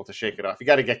you'll Yeah, be able to shake it off. You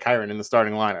got to get Kyron in the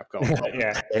starting lineup going forward.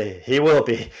 Yeah. he will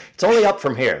be. It's only up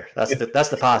from here. That's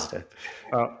the positive.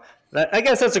 Well, I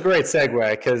guess that's a great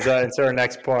segue because into our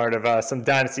next part of some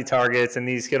dynasty targets, and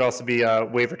these could also be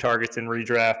waiver targets in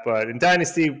redraft. But in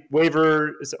dynasty,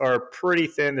 waivers are pretty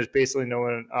thin. There's basically no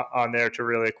one on there to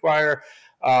really acquire.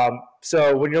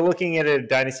 So when you're looking at a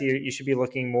dynasty, you should be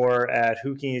looking more at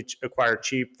who can you acquire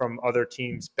cheap from other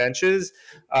teams' benches.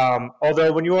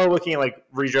 Although when you are looking at like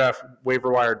redraft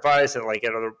waiver wire advice and like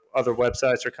at other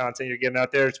websites or content you're getting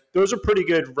out there, those are pretty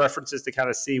good references to kind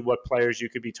of see what players you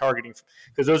could be targeting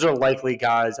because those are likely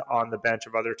guys on the bench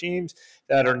of other teams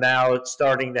that are now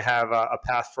starting to have a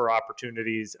path for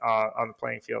opportunities on the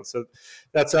playing field. So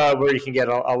that's where you can get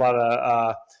a lot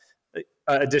of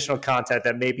additional content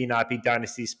that maybe not be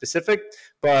dynasty specific.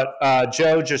 But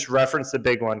Joe just referenced the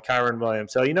big one, Kyron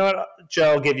Williams. So you know what,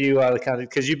 Joe, I'll give you the kind of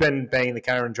because you've been banging the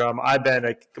Kyron drum. I've been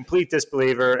a complete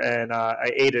disbeliever, and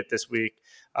I ate it this week.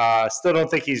 Still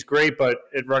don't think he's great, but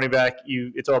at running back,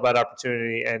 it's all about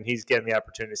opportunity, and he's getting the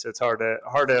opportunity. So it's hard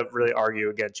to really argue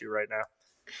against you right now.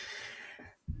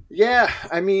 Yeah,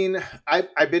 I mean,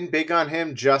 I've been big on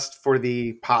him just for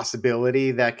the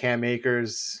possibility that Cam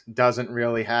Akers doesn't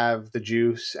really have the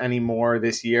juice anymore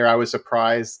this year. I was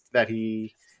surprised that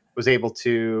he was able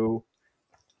to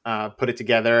put it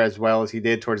together as well as he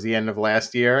did towards the end of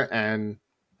last year, and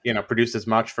produced as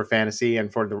much for fantasy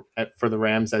and for the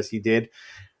Rams as he did.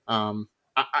 I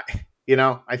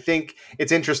think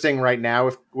it's interesting right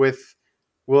now with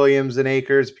Williams and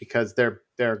Akers because they're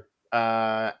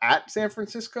at San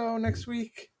Francisco next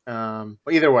week. But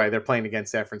either way, they're playing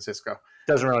against San Francisco.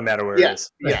 Doesn't really matter where it Yeah,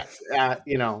 is. yeah.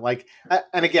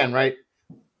 And again, right?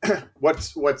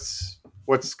 what's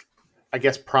I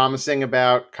guess promising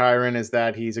about Kyron is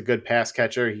that he's a good pass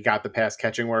catcher. He got the pass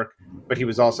catching work, but he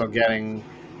was also getting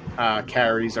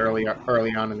carries early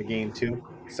on in the game too.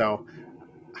 So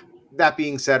that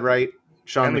being said, right,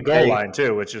 Sean And the goal McVay, line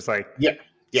too, which is like yeah,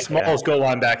 smallest goal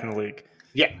line back in the league.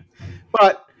 yeah.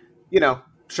 But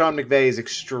Sean McVay is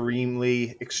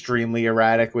extremely, extremely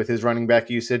erratic with his running back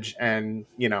usage, and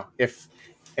if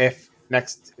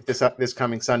this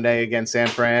coming Sunday against San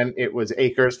Fran, it was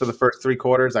Akers for the first 3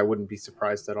 quarters, I wouldn't be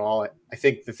surprised at all. I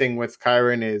think the thing with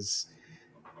Kyron is,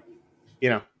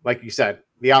 like you said,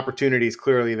 the opportunity is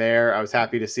clearly there. I was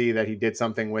happy to see that he did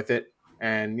something with it,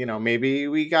 and maybe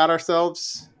we got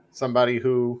ourselves somebody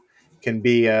who can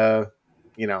be a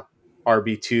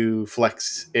RB2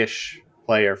 flex ish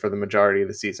player for the majority of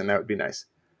the season. That would be nice.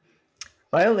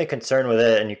 My only concern with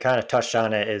it, and you kind of touched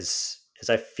on it, is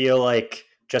I feel like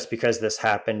just because this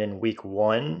happened in week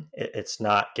one, it's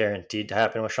not guaranteed to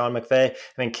happen with Sean McVay. I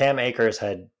mean, Cam Akers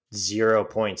had 0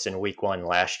 points in week one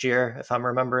last year, if I'm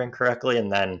remembering correctly. And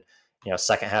then,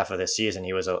 second half of the season,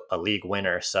 he was a league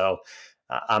winner. So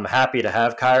I'm happy to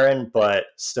have Kyron, but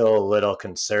still a little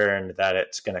concerned that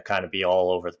it's going to kind of be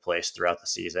all over the place throughout the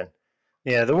season.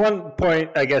 Yeah, the one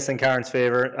point, I guess, in Kyron's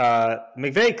favor,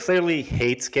 McVay clearly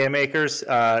hates Cam Akers.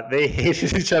 They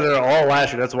hated each other all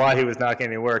last year. That's why he was not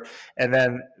getting any work. And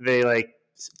then they,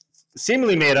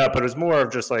 seemingly made up, but it was more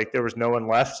of just, there was no one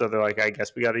left. So they're like, I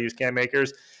guess we got to use Cam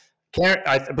Akers.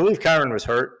 I believe Kyron was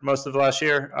hurt most of last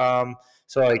year.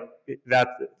 So, that's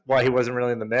why he wasn't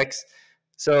really in the mix.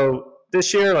 So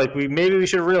this year, maybe we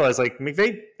should have realized,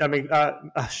 McVay,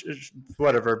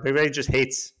 whatever. McVay just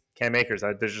hates Cam Akers.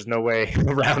 There's just no way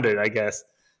around it, I guess.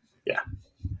 Yeah.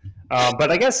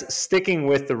 But I guess sticking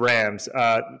with the Rams,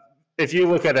 if you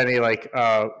look at any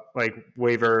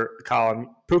waiver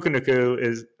column, Puka Nacua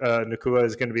is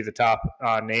going to be the top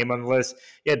name on the list.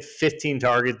 He had 15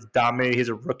 targets, dominated. He's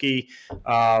a rookie,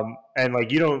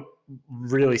 and you don't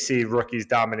really see rookies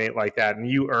dominate like that. And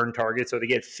you earn targets, so to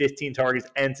get 15 targets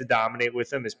and to dominate with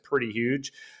them is pretty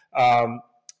huge.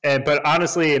 But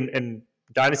honestly, in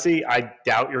Dynasty, I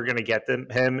doubt you're going to get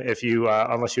him if you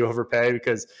unless you overpay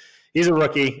because he's a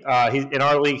rookie. He's in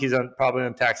our league. He's probably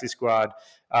on taxi squad.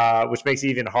 which makes it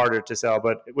even harder to sell.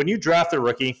 But when you draft a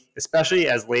rookie, especially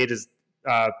as late as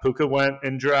Puka went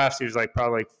in drafts, he was like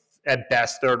probably like at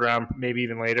best third round, maybe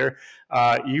even later.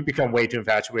 You become way too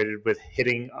infatuated with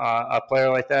hitting a player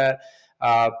like that.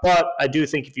 But I do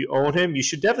think if you own him, you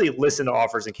should definitely listen to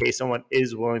offers in case someone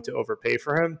is willing to overpay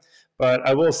for him. But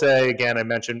I will say, again, I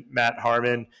mentioned Matt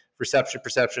Harmon, Reception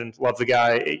Perception. Love the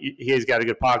guy. He's got a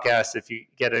good podcast. If you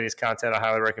get any of his content, I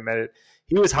highly recommend it.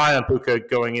 He was high on Puka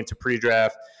going into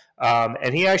pre-draft.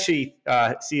 And he actually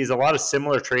sees a lot of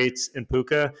similar traits in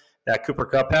Puka that Cooper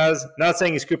Kupp has. Not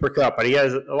saying he's Cooper Kupp, but he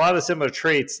has a lot of similar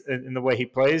traits in the way he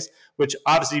plays, which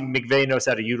obviously McVay knows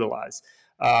how to utilize.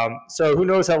 So who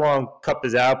knows how long Kupp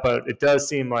is out, but it does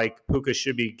seem like Puka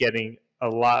should be getting a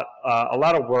lot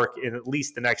of work in at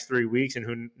least the next 3 weeks, and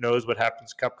who knows what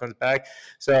happens when Kupp comes back.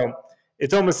 So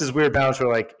it's almost this weird balance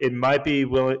where like it might be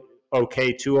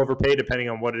okay to overpay depending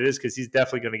on what it is, because he's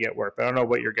definitely going to get work. But I don't know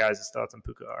what your guys' thoughts on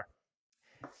Puka are.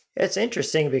 It's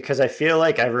interesting because I feel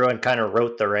like everyone kind of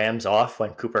wrote the Rams off when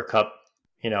Cooper Kupp,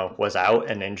 was out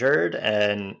and injured,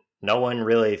 and no one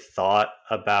really thought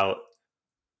about,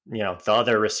 the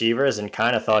other receivers and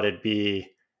kind of thought it'd be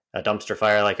a dumpster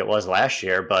fire like it was last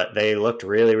year, but they looked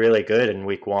really, really good in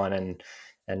week one.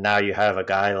 And now you have a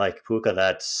guy like Puka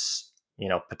that's,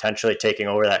 potentially taking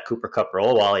over that Cooper Kupp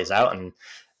role while he's out. And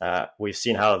we've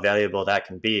seen how valuable that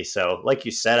can be. So like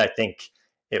you said, I think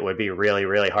it would be really,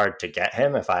 really hard to get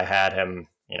him. If I had him,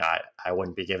 I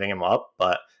wouldn't be giving him up,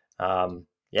 but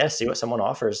see what someone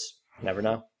offers. You never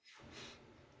know.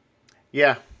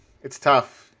 Yeah, it's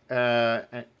tough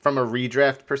from a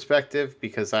redraft perspective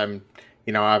because I'm,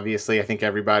 obviously I think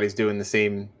everybody's doing the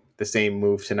same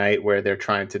move tonight where they're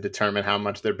trying to determine how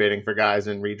much they're bidding for guys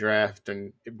in redraft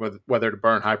and whether to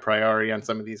burn high priority on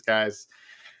some of these guys.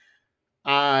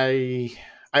 I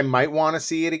might want to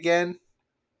see it again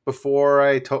before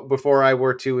I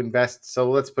were to invest. So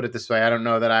let's put it this way. I don't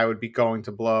know that I would be going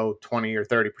to blow 20 or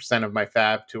 30% of my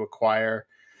fab to acquire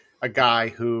a guy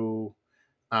who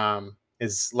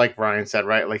is, like Ryan said,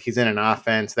 right? Like he's in an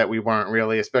offense that we weren't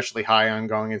really especially high on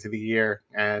going into the year.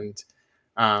 And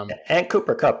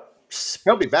Cooper Kupp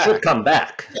he'll be back. Should come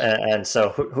back. Yeah. And so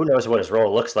who knows what his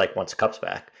role looks like once Kupp's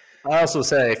back. I also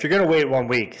say, if you're going to wait 1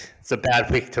 week, it's a bad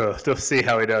week to see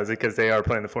how he does it because they are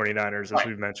playing the 49ers, as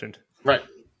we've mentioned. Right.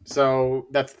 So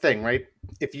that's the thing, right?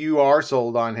 If you are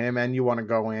sold on him and you want to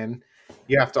go in,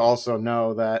 you have to also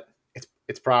know that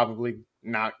it's probably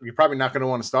not, you're probably not going to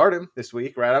want to start him this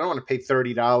week, right? I don't want to pay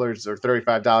 $30 or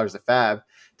 $35 a fab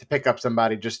to pick up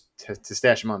somebody just to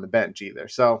stash him on the bench either.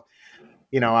 So,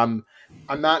 I'm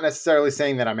not necessarily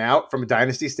saying that I'm out from a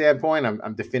dynasty standpoint.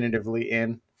 I'm definitively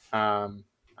in.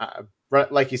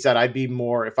 Like you said, I'd be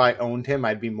more, if I owned him,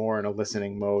 I'd be more in a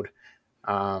listening mode.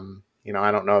 I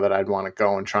don't know that I'd want to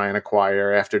go and try and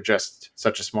acquire after just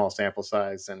such a small sample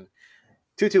size. And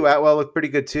Tutu Atwell looked pretty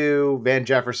good too. Van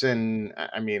Jefferson,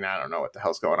 I don't know what the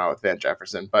hell's going on with Van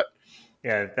Jefferson, but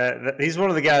yeah, he's one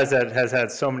of the guys that has had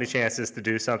so many chances to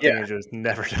do something and just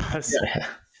never does.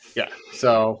 Yeah.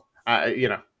 So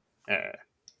it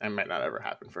might not ever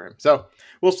happen for him. So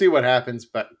we'll see what happens.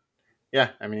 But yeah,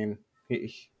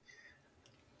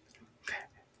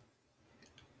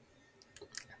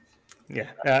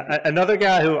 another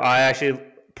guy who I actually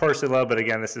personally love, but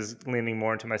again, this is leaning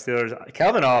more into my Steelers,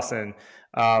 Calvin Austin.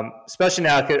 Especially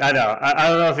now, I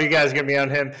don't know if you guys are going to be on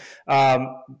him.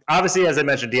 Obviously, as I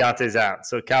mentioned, Deontay's out,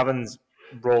 so Calvin's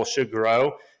role should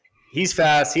grow. He's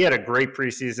fast. He had a great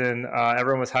preseason.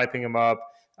 Everyone was hyping him up.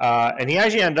 And he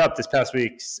actually ended up this past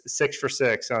week 6 for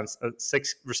 6 on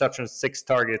 6 receptions, 6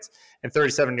 targets, and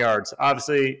 37 yards.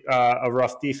 Obviously, a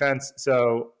rough defense.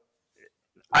 So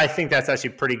I think that's actually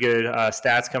pretty good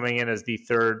stats coming in as the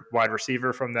third wide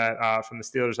receiver from the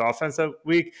Steelers offense that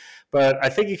week. But I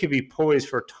think he could be poised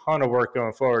for a ton of work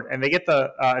going forward. And they get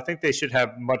I think they should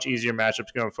have much easier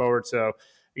matchups going forward. So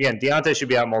again, Deontay should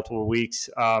be out multiple weeks.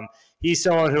 He's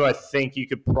someone who I think you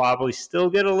could probably still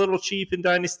get a little cheap in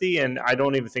Dynasty, and I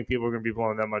don't even think people are going to be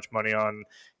blowing that much money on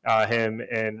him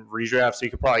in redraft. So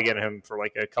you could probably get him for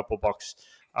like a couple bucks,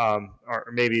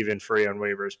 or maybe even free on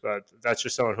waivers. But that's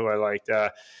just someone who I liked.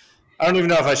 I don't even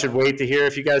know if I should wait to hear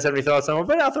if you guys have any thoughts on him,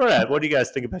 but I'll throw it out. What do you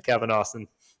guys think about Calvin Austin?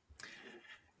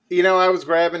 I was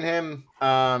grabbing him.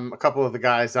 A couple of the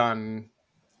guys on,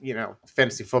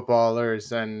 fantasy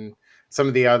footballers and some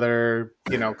of the other,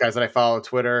 guys that I follow on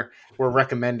Twitter were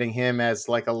recommending him as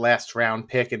like a last round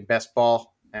pick in best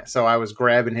ball. So I was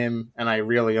grabbing him, and I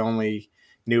really only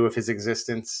knew of his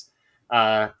existence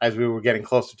as we were getting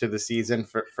closer to the season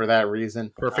for that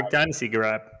reason. Perfect dynasty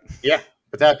grab. Yeah.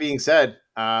 But that being said,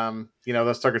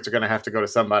 Those targets are going to have to go to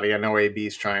somebody. I know AB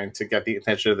is trying to get the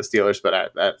attention of the Steelers,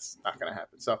 but that's not going to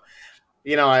happen. So,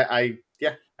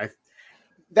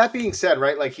 that being said,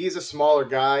 right, like he's a smaller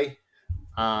guy.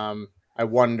 I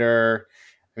wonder,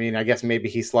 I guess maybe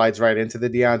he slides right into the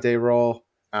Deontay role.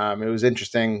 It was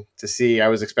interesting to see. I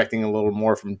was expecting a little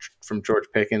more from George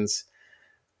Pickens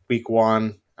week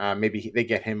one. Maybe they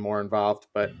get him more involved,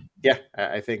 but yeah,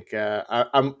 I think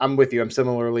I'm with you. I'm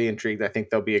similarly intrigued. I think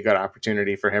there'll be a good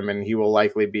opportunity for him, and he will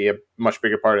likely be a much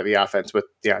bigger part of the offense with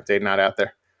Deontay not out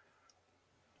there.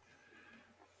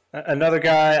 Another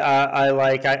guy I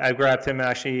like, I grabbed him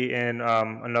actually in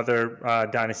another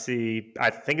dynasty. I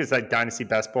think it's like dynasty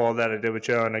best ball that I did with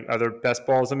Joe, and like other best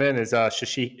balls I'm in is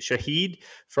Shaheed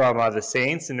from the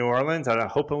Saints in New Orleans.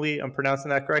 Hopefully I'm pronouncing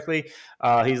that correctly.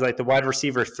 He's like the wide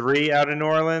receiver 3 out of New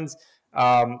Orleans.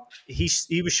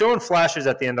 He was showing flashes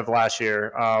at the end of last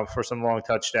year for some long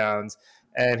touchdowns,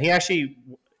 and he actually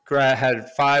had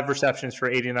 5 receptions for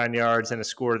 89 yards and a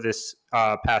score this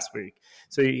past week.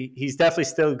 So he's definitely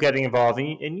still getting involved.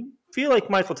 And you feel like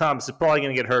Michael Thomas is probably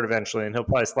going to get hurt eventually, and he'll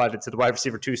probably slide into the wide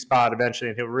receiver 2 spot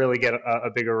eventually, and he'll really get a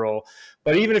bigger role.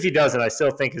 But even if he doesn't, I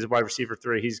still think as a wide receiver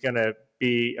 3, he's going to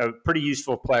be a pretty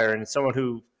useful player and someone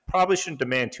who probably shouldn't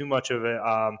demand too much of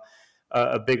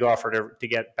a big offer to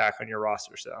get back on your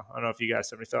roster. So I don't know if you guys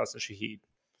have any thoughts on Shaheed.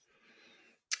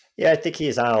 Yeah, I think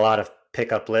he's on a lot of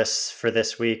pickup lists for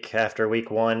this week after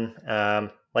week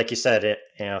one. Like you said,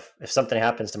 if something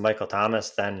happens to Michael Thomas,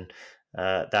 then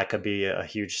that could be a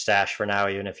huge stash for now,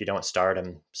 even if you don't start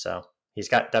him. So he's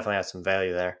definitely has some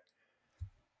value there.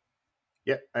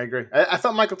 Yeah, I agree. I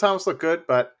thought Michael Thomas looked good,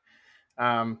 but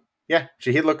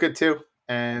Shaheed looked good too,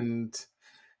 and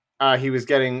he was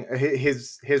getting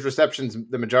his receptions.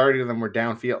 The majority of them were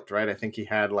downfield, right? I think he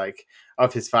had like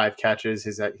of his 5 catches,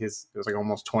 it was like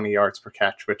almost 20 yards per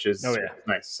catch, which is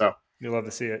nice. So you love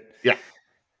to see it. Yeah.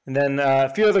 And then a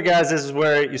few other guys, this is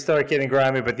where you start getting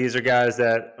grimy, but these are guys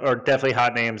that are definitely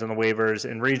hot names on the waivers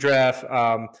in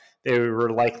redraft. They were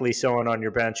likely someone on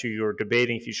your bench who you were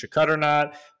debating if you should cut or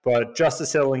not. But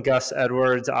Justice Hill and Gus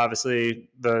Edwards, obviously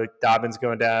the Dobbins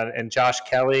going down, and Josh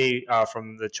Kelly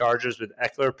from the Chargers with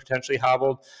Eckler potentially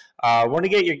hobbled. I want to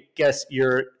get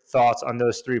your thoughts on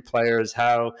those 3 players,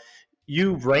 how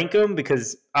you rank them,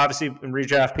 because obviously in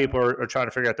redraft people are trying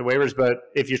to figure out the waivers, but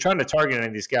if you're trying to target any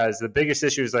of these guys, the biggest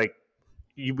issue is like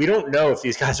we don't know if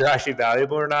these guys are actually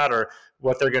valuable or not, or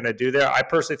what they're going to do there. I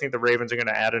personally think the Ravens are going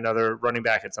to add another running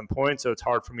back at some point, so it's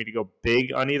hard for me to go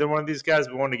big on either one of these guys,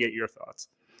 but I want to get your thoughts.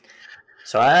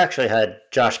 So I actually had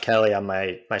Josh Kelly on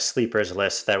my sleepers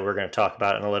list that we're going to talk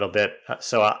about in a little bit.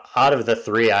 So out of the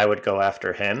 3, I would go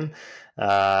after him.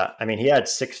 He had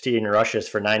 16 rushes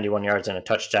for 91 yards and a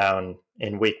touchdown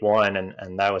in week 1,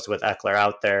 and that was with Eckler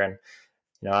out there. And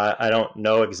I don't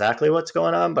know exactly what's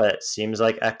going on, but it seems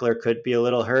like Eckler could be a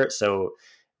little hurt. So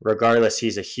regardless,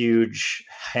 he's a huge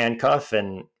handcuff,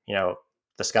 and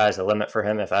the sky's the limit for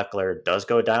him if Eckler does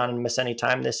go down and miss any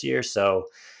time this year. So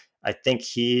I think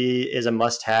he is a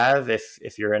must-have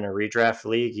if you're in a redraft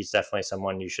league. He's definitely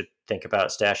someone you should think about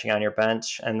stashing on your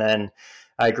bench. And then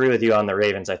I agree with you on the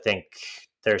Ravens. I think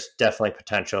there's definitely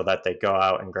potential that they go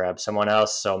out and grab someone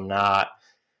else. So I'm not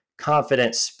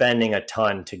confident spending a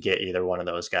ton to get either one of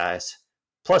those guys.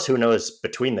 Plus, who knows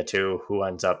between the 2 who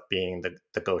ends up being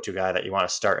the go-to guy that you want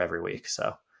to start every week.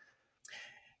 So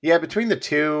yeah, between the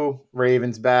 2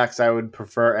 Ravens backs, I would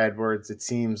prefer Edwards. It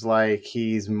seems like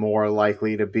he's more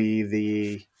likely to be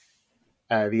the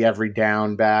every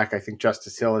down back. I think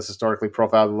Justice Hill is historically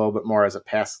profiled a little bit more as a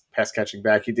pass catching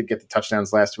back. He did get the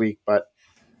touchdowns last week, but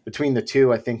between the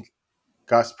 2, I think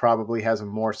Gus probably has a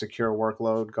more secure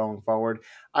workload going forward.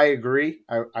 I agree.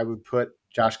 I would put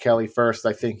Josh Kelly first.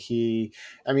 I think the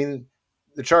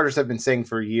Chargers have been saying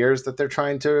for years that they're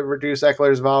trying to reduce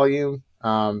Eckler's volume.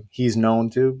 He's known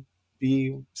to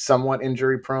be somewhat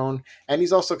injury prone, and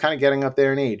he's also kind of getting up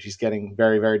there in age. He's getting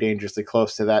very, very dangerously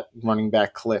close to that running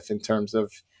back cliff in terms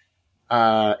of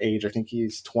age. I think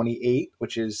he's 28,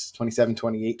 which is 27,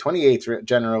 28. 28 is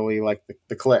generally like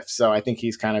the cliff. So I think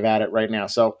he's kind of at it right now.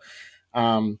 So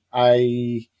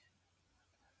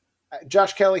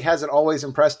Josh Kelly hasn't always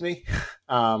impressed me.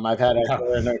 I've had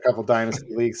in a couple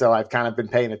dynasty leagues, so I've kind of been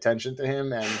paying attention to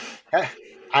him, and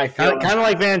I feel kind of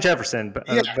like Van Jefferson, but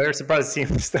very surprised to see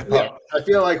him step up. I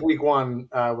feel like week 1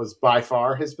 was by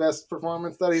far his best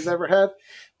performance that he's ever had.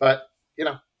 But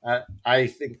I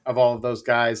think of all of those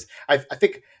guys, I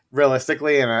think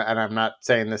realistically, and I'm not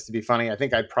saying this to be funny, I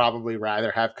think I'd probably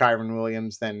rather have Kyron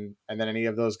Williams than any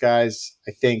of those guys.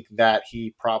 I think that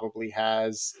he probably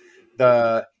has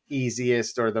the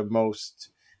easiest or the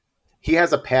most he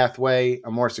has a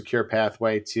more secure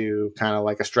pathway to kind of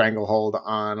like a stranglehold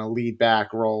on a lead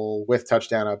back role with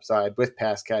touchdown upside, with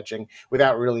pass catching,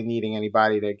 without really needing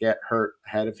anybody to get hurt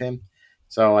ahead of him.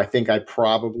 So I think I'd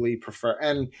probably prefer,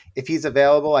 and if he's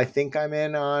available, I think I'm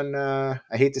in on, I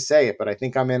hate to say it, but I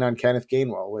think I'm in on Kenneth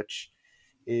Gainwell, which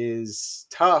is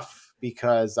tough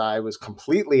because I was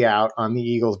completely out on the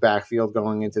Eagles backfield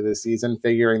going into this season,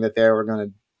 figuring that they were going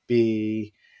to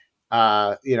be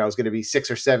it's going to be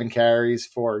 6 or 7 carries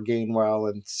for Gainwell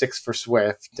and 6 for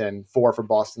Swift and 4 for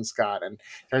Boston Scott. And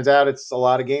turns out it's a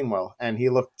lot of Gainwell, and he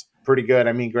looked pretty good.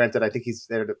 I mean, granted, I think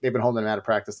they've been holding him out of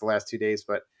practice the last 2 days,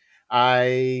 but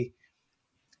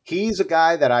he's a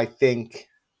guy that I think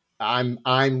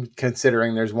I'm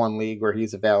considering. There's one league where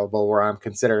he's available where I'm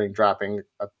considering dropping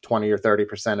a 20 or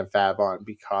 30% of Fab on,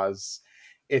 because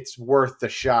it's worth the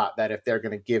shot that if they're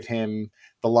going to give him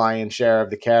the lion's share of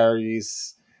the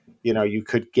carries, you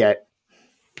could get,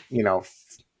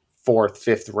 fourth,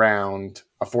 fifth round,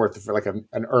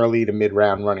 an early to mid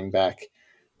round running back.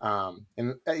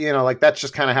 That's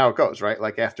just kind of how it goes, right?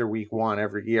 Like after week 1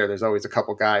 every year, there's always a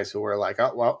couple guys who are like,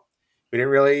 oh, well, we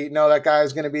didn't really know that guy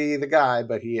was going to be the guy,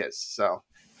 but he is. So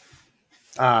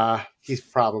he's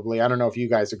probably, I don't know if you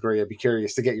guys agree. I'd be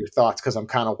curious to get your thoughts because I'm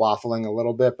kind of waffling a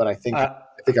little bit, but I think I'm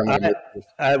going to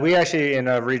move. We actually, in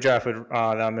a redraft with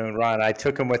Ryan, I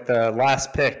took him with the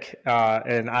last pick,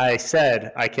 and I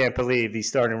said, I can't believe the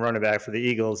starting running back for the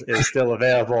Eagles is still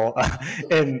available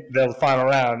in the final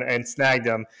round, and snagged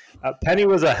him. Penny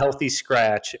was a healthy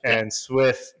scratch, and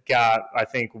Swift got, I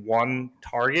think, 1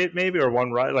 target maybe, or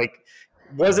 1 run.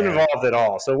 Wasn't involved at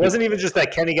all. So it wasn't even just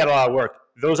that Kenny got a lot of work.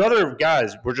 Those other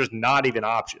guys were just not even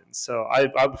options. So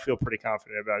I would feel pretty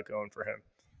confident about going for him.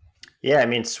 Yeah, I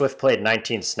mean, Swift played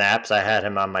 19 snaps. I had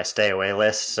him on my stay away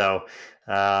list. So,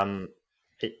 you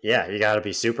got to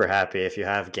be super happy if you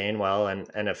have Gainwell.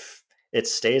 And if it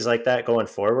stays like that going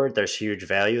forward, there's huge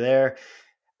value there.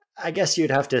 I guess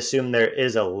you'd have to assume there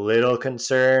is a little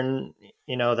concern,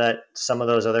 that some of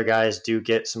those other guys do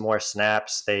get some more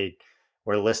snaps. They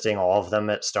were listing all of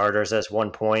them at starters at one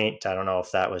point. I don't know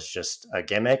if that was just a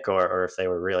gimmick or if they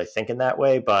were really thinking that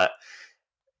way, but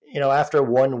after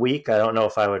 1 week, I don't know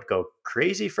if I would go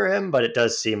crazy for him, but it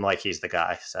does seem like he's the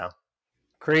guy. So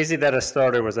crazy that a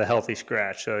starter was a healthy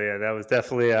scratch. So yeah, that was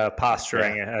definitely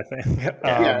posturing. Yeah. I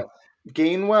think.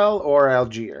 Gainwell or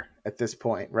Algier at this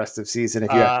point, rest of season,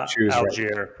 if you have to choose.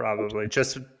 Algier, right? Probably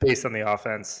just based on the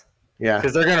offense. Yeah,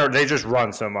 because they just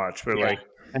run so much. But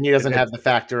and he doesn't have the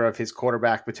factor of his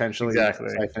quarterback potentially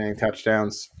siphoning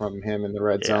touchdowns from him in the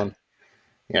red zone.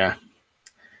 Yeah.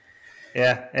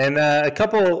 Yeah, and a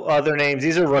couple other names.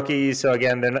 These are rookies, so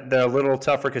again, they're a little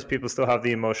tougher because people still have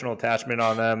the emotional attachment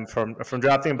on them from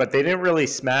drafting. But they didn't really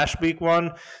smash week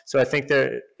 1, so I think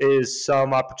there is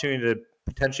some opportunity to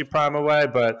potentially prime away.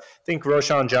 But I think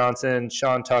Roschon Johnson,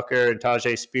 Sean Tucker, and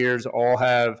Tajay Spears all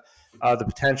have the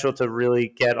potential to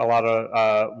really get a lot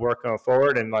of work going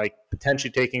forward and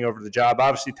potentially taking over the job.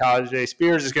 Obviously, Tajay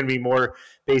Spears is going to be more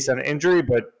based on injury,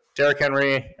 but Derrick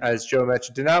Henry, as Joe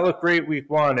mentioned, did not look great week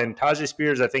 1, and Tajay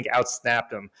Spears, I think, outsnapped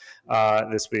him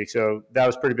this week. So that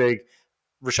was pretty big.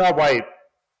 Rachaad White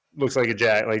looks like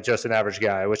just an average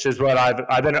guy, which is what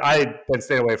I've been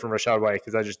staying away from Rachaad White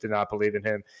because I just did not believe in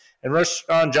him. And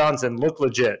Roschon Johnson looked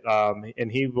legit,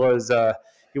 and he was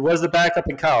the backup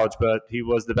in college, but he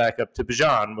was the backup to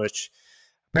Bijan, which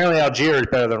apparently Algier is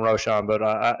better than Roschon, but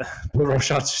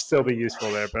Roschon should still be useful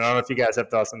there. But I don't know if you guys have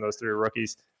thoughts on those 3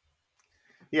 rookies.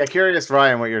 Yeah, curious,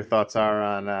 Ryan, what your thoughts are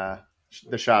on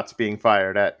the shots being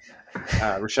fired at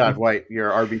Rachaad White, your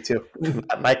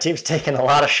RB2. My team's taking a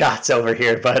lot of shots over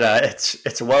here, but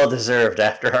it's well deserved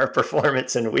after our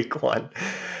performance in week 1.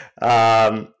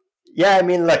 I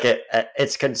mean, look,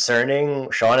 it's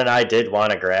concerning. Sean and I did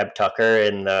want to grab Tucker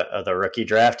in the rookie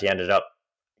draft. He ended up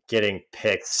getting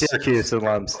picked. Syracuse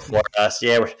alums for us.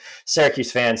 Yeah, we're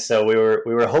Syracuse fans, so we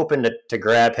were hoping to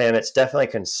grab him. It's definitely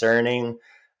concerning.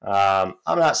 I'm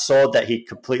not sold that he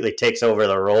completely takes over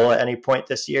the role at any point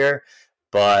this year,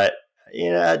 but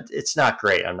it's not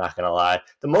great. I'm not going to lie.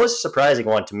 The most surprising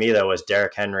one to me, though, was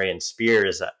Derrick Henry and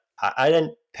Spears. I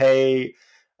didn't pay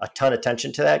a ton of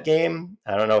attention to that game.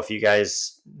 I don't know if you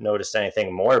guys noticed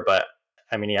anything more, but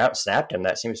I mean, he outsnapped him.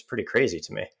 That seems pretty crazy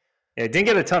to me. Yeah, he didn't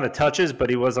get a ton of touches, but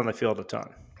he was on the field a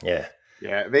ton. Yeah.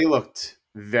 Yeah, they looked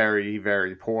very,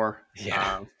 very poor.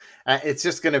 Yeah. It's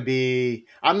just going to be,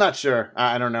 I'm not sure.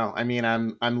 I don't know. I mean,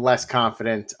 I'm less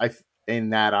confident in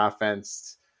that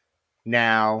offense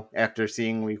now after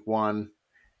seeing week 1.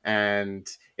 And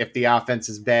if the offense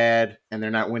is bad and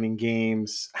they're not winning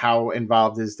games, how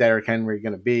involved is Derrick Henry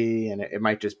going to be? And it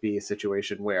might just be a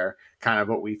situation where kind of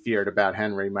what we feared about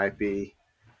Henry might be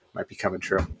coming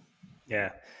true.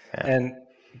 Yeah. Yeah. And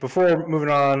before moving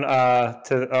on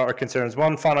to our concerns,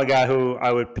 one final guy who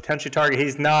I would potentially target,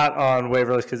 he's not on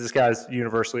waiver list because this guy's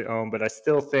universally owned, but I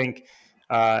still think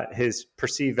his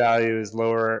perceived value is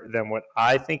lower than what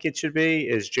I think it should be,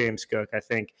 is James Cook. I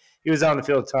think he was on the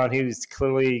field a ton. He was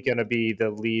clearly going to be the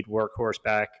lead workhorse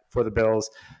back for the Bills.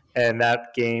 And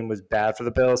that game was bad for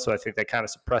the Bills, so I think that kind of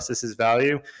suppresses his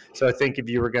value. So I think if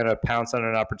you were going to pounce on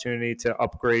an opportunity to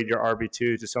upgrade your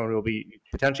RB2 to someone who will be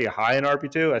potentially high in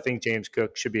RB2, I think James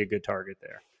Cook should be a good target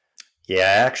there. Yeah,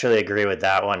 I actually agree with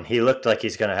that one. He looked like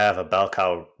he's going to have a bell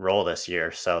cow role this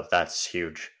year, so that's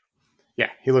huge.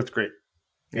 Yeah, he looked great.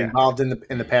 Yeah. Involved in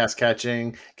the pass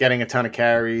catching, getting a ton of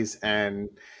carries, and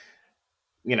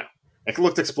it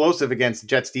looked explosive against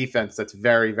Jets defense that's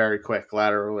very, very quick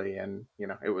laterally, and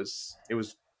it was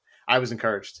I was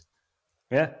encouraged.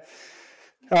 Yeah.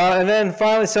 And then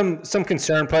finally, some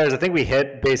concern players. I think we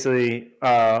hit basically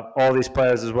all these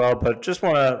players as well, but just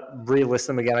want to relist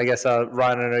them again. I guess,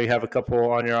 Ryan, I know you have a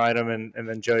couple on your item, and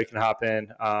then Joe, you can hop in.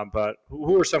 But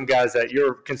who are some guys that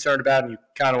you're concerned about and you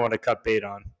kind of want to cut bait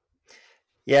on?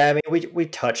 Yeah, I mean, we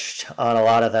touched on a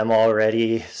lot of them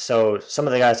already. So some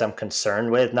of the guys I'm concerned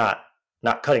with, not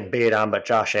cutting bait on, but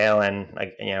Josh Allen,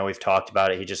 we've talked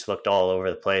about it. He just looked all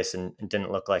over the place and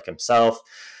didn't look like himself.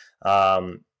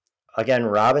 Again,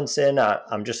 Robinson,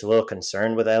 I'm just a little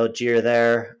concerned with Algier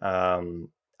there.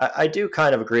 I do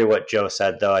kind of agree with what Joe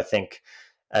said, though. I think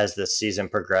as the season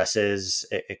progresses,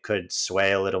 it could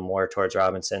sway a little more towards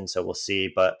Robinson. So we'll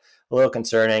see, but a little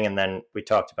concerning. And then we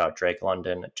talked about Drake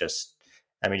London.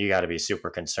 You got to be super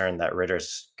concerned that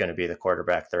Ritter's going to be the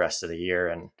quarterback the rest of the year.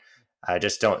 And I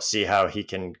just don't see how he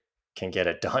can get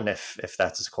it done if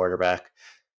that's his quarterback.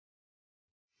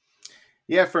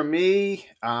 Yeah, for me,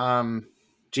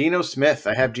 Geno Smith.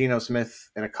 I have Geno Smith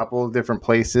in a couple of different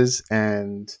places,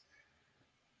 and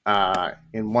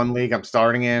in one league I'm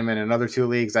starting him. In another two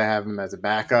leagues I have him as a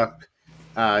backup.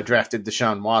 Drafted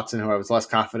Deshaun Watson, who I was less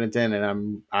confident in,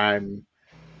 and I'm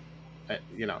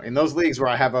in those leagues where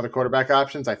I have other quarterback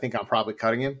options, I think I'm probably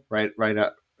cutting him right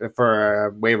up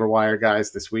for waiver wire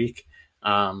guys this week.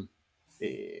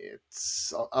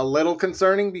 It's a little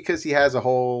concerning because he has a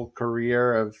whole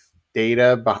career of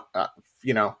data,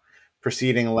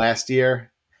 preceding last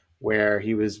year where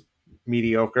he was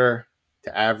mediocre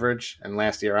to average, and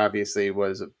last year obviously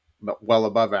was well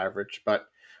above average, but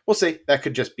we'll see. That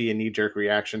could just be a knee-jerk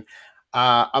reaction.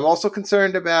 I'm also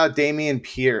concerned about Dameon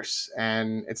Pierce,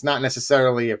 and it's not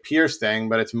necessarily a Pierce thing,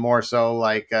 but it's more so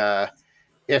like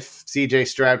if CJ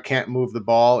Stroud can't move the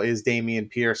ball, is Dameon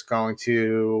Pierce going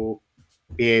to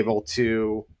be able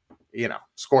to,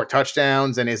 score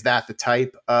touchdowns? And is that the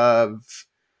type of,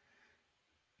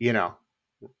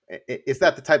 is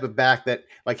that the type of back that,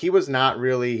 like, he wasn't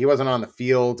on the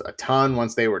field a ton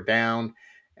once they were down.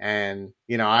 And,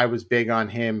 I was big on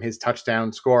him. His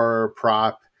touchdown scorer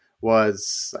prop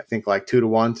was, I think, like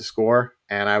 2-1 to score.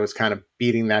 And I was kind of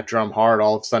beating that drum hard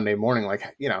all of Sunday morning.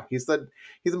 Like, he's the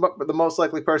most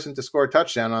likely person to score a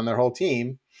touchdown on their whole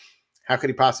team. How could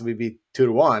he possibly be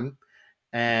 2-1?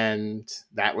 And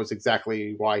that was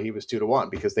exactly why he was 2-1,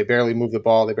 because they barely moved the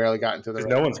ball. They barely got into the.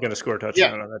 No one's going to score a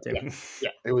touchdown on that team.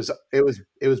 Yeah. It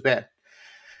was bad.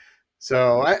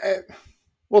 So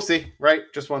we'll see, right?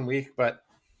 Just 1 week, but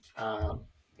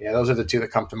those are the two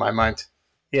that come to my mind.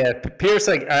 Yeah, Pierce,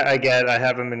 I get. I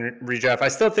have him in redraft. I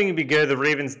still think he'd be good. The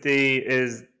Ravens D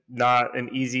is not an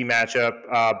easy matchup,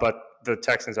 but the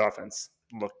Texans offense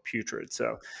looked putrid.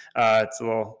 So it's a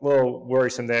little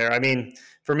worrisome there. I mean,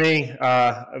 for me,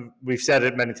 we've said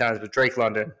it many times, but Drake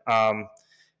London. If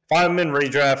I'm in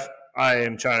redraft, I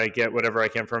am trying to get whatever I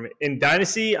can from him. In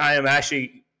Dynasty, I am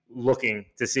actually looking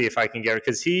to see if I can get it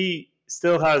because he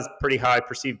still has pretty high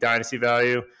perceived Dynasty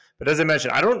value. But as I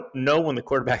mentioned, I don't know when the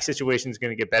quarterback situation is going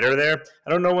to get better there.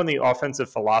 I don't know when the offensive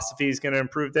philosophy is going to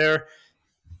improve there.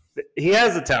 He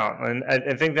has the talent, and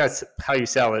I think that's how you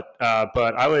sell it.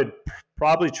 But I would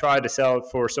probably try to sell it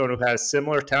for someone who has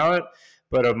similar talent,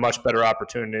 but a much better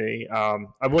opportunity.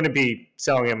 I wouldn't be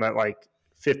selling him at like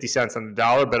 50 cents on the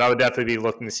dollar, but I would definitely be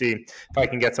looking to see if I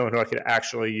can get someone who I could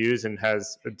actually use and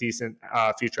has a decent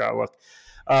future outlook.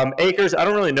 Akers, I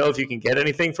don't really know if you can get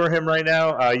anything for him right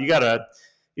now.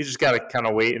 You just got to kind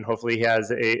of wait, and hopefully he has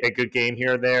a good game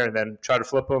here and there, and then try to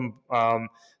flip him.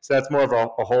 So that's more of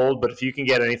a hold. But if you can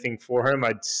get anything for him,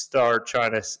 I'd start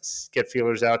trying to get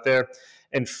feelers out there.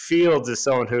 And Fields is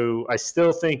someone who I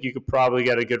still think you could probably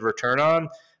get a good return on,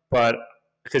 but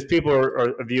because people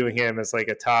are viewing him as like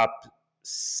a top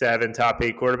 7, top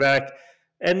 8 quarterback.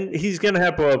 And he's going to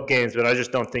have blow up games, but I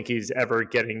just don't think he's ever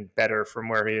getting better from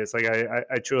where he is. Like,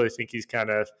 I truly think he's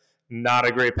kind of not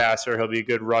a great passer. He'll be a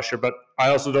good rusher, but I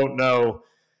also don't know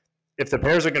if the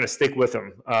Bears are going to stick with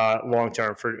him long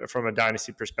term from a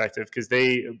dynasty perspective, because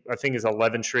I think it's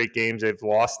 11 straight games they've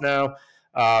lost now.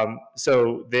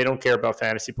 So they don't care about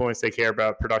fantasy points; they care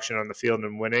about production on the field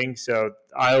and winning. So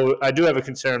I do have a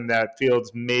concern that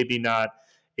Fields maybe not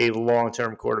a long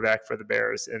term quarterback for the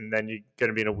Bears, and then you're going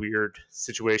to be in a weird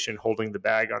situation holding the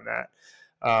bag on that.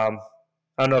 I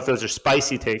don't know if those are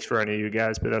spicy takes for any of you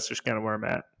guys, but that's just kind of where I'm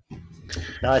at.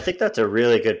 No, I think that's a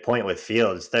really good point with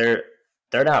Fields. They're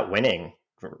not winning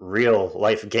real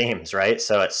life games, right?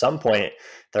 So at some point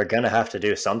they're going to have to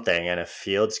do something. And if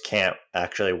Fields can't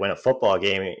actually win a football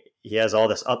game, he has all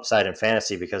this upside in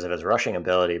fantasy because of his rushing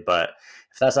ability. But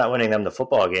if that's not winning them the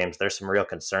football games, there's some real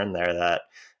concern there that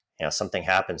something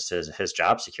happens to his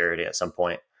job security at some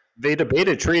point. They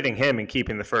debated trading him and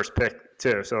keeping the first pick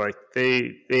too. So like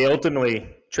they ultimately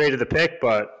traded the pick,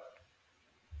 but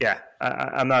yeah,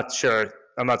 I'm not sure.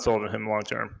 I'm not sold on him long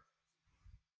term.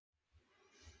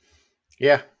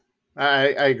 Yeah, I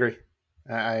agree.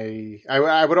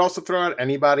 I would also throw out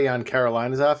anybody on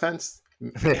Carolina's offense.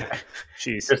 Yeah,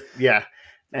 jeez. Yeah,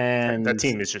 and that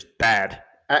team is just bad.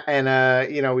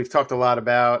 And we've talked a lot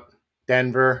about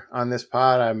Denver on this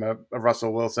pod. I'm a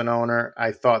Russell Wilson owner.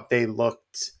 I thought they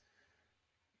looked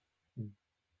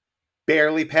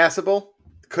barely passable.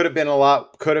 Could have been a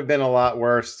lot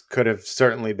worse. Could have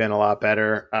certainly been a lot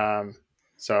better.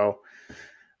 So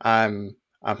I'm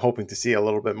hoping to see a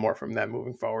little bit more from them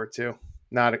moving forward too.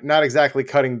 Not exactly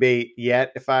cutting bait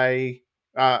yet. If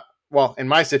in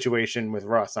my situation with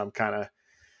Russ,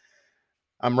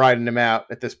 I'm riding him out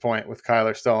at this point with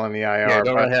Kyler still on the IR. Yeah,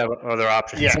 don't really have other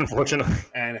options, unfortunately.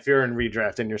 And if you're in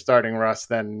redraft and you're starting Russ,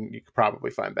 then you could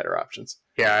probably find better options.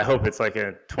 Yeah, I hope it's like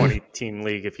a 20-team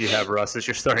league if you have Russ as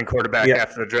your starting quarterback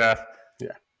after the draft.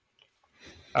 Yeah.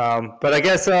 But I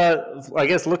guess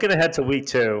looking ahead to week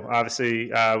 2, obviously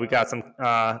we got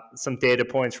some data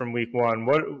points from week 1.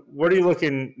 What are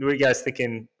you guys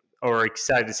thinking or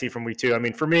excited to see from week 2? I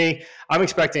mean, for me, I'm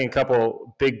expecting a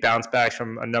couple big bounce backs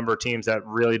from a number of teams that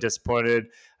really disappointed.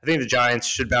 I think the Giants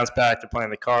should bounce back. They're playing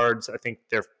the Cards. I think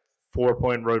they're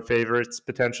 4-point road favorites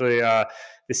potentially. The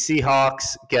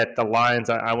Seahawks get the Lions.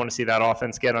 I want to see that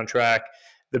offense get on track.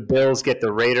 The Bills get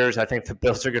the Raiders. I think the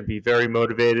Bills are going to be very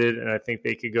motivated, and I think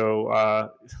they could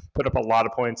go put up a lot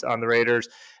of points on the Raiders.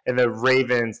 And the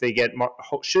Ravens,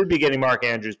 should be getting Mark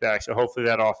Andrews back, so hopefully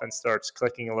that offense starts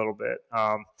clicking a little bit.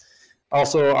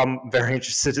 Also, I'm very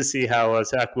interested to see how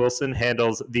Zach Wilson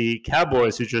handles the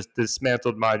Cowboys, who just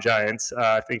dismantled my Giants.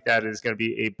 I think that is going to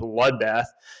be a bloodbath.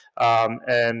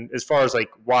 And as far as like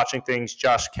watching things,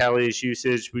 Josh Kelly's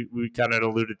usage, we kind of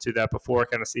alluded to that before,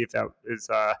 kind of see if that is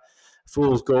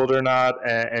fool's gold or not,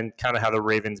 and kind of how the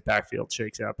Ravens backfield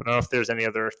shakes out. But I don't know if there's any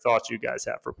other thoughts you guys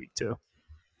have for week 2.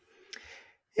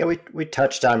 Yeah, we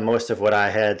touched on most of what I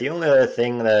had. The only other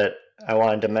thing that I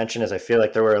wanted to mention is I feel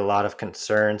like there were a lot of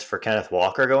concerns for Kenneth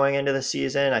Walker going into the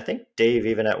season. I think, Dave,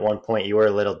 even at one point you were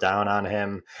a little down on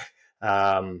him.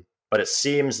 But it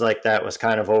seems like that was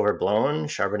kind of overblown.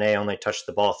 Charbonnet only touched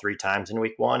the ball 3 times in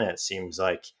week 1, and it seems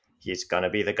like he's going to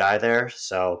be the guy there.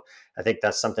 So I think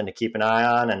that's something to keep an eye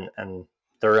on. And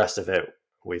the rest of it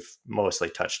we've mostly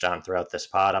touched on throughout this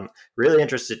pod. I'm really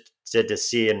interested to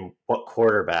see in what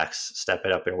quarterbacks step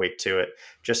it up in week 2. It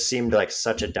just seemed like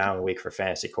such a down week for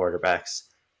fantasy quarterbacks.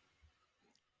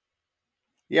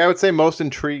 Yeah, I would say most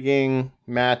intriguing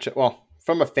match. Well,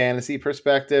 from a fantasy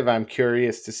perspective, I'm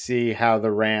curious to see how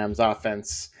the Rams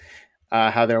offense,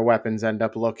 how their weapons end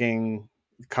up looking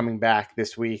coming back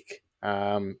this week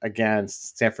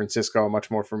against San Francisco, a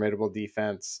much more formidable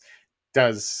defense.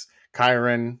 Does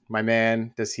Kyron, my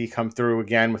man, does he come through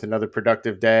again with another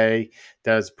productive day?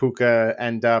 Does Puka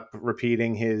end up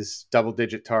repeating his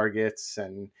double-digit targets?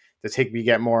 And does Higbee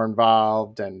get more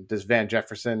involved? And does Van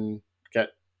Jefferson get,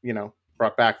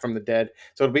 brought back from the dead?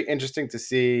 So it'll be interesting to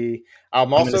see. I'm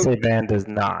going to say Van does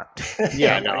not.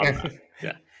 Yeah, no, I'm not.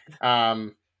 Yeah.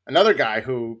 Another guy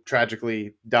who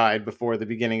tragically died before the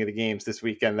beginning of the games this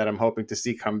weekend that I'm hoping to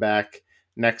see come back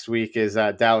next week is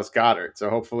Dallas Goedert. So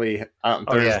hopefully on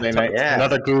Thursday night. Yeah.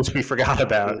 Another goose we forgot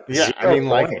about. Yeah, I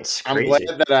mean, I'm glad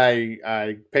that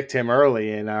I picked him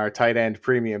early in our tight end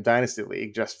premium dynasty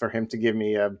league just for him to give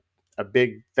me a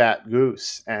big fat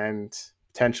goose and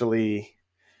potentially,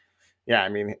 yeah, I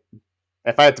mean,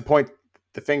 if I had to point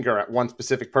the finger at one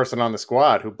specific person on the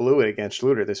squad who blew it against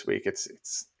Schluter this week, it's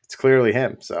it's clearly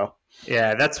him. So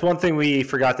yeah, that's one thing we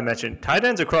forgot to mention. Tight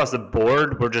ends across the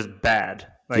board were just bad.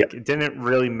 Like It didn't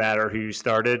really matter who you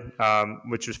started,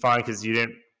 which was fine because you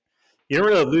didn't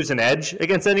really lose an edge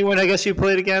against anyone I guess you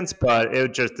played against, but it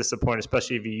would just disappoint,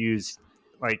 especially if you use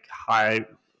like high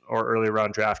or early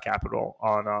round draft capital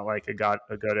on like a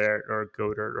Goddard or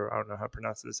Goddard, or I don't know how to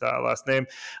pronounce his last name.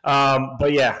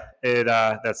 But yeah,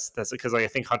 that's because like I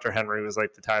think Hunter Henry was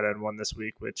like the tight end one this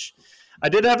week, which I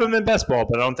did have him in best ball,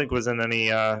 but I don't think was in any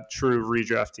true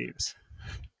redraft teams.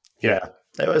 Yeah.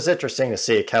 It was interesting to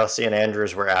see Kelsey and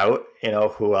Andrews were out.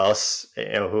 Who else?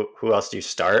 Who else do you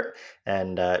start?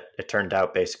 And it turned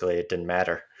out basically it didn't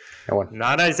matter. No one.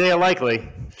 Not Isaiah Likely.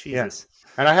 Jesus.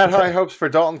 Yeah. And I had high hopes for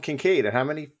Dalton Kincaid. And how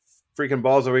many freaking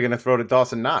balls are we going to throw to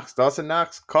Dawson Knox? Dawson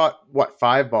Knox caught,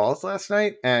 5 balls last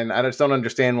night? And I just don't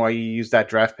understand why you use that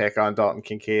draft pick on Dalton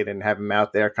Kincaid and have him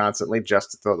out there constantly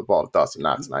just to throw the ball to Dawson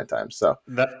Knox 9 times. So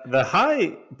the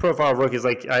high-profile rookies,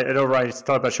 like I know Ryan's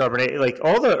talking about Charbonnet, like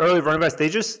all the early running backs,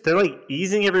 they're like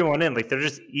easing everyone in. Like they're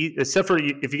just except for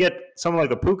if you get someone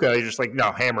like a Puka, you're just like,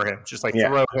 no, hammer him. Just like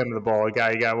throw him the ball. A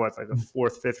guy you got like the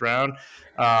 4th, 5th round.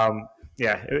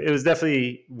 It was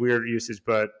definitely weird usage,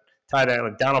 but tight end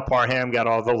like Donald Parham got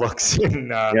all the looks in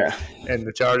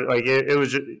the Chargers. Like it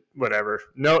was just whatever.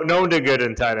 No one did good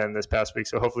in tight end this past week,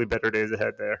 so hopefully better days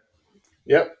ahead there.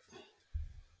 Yep.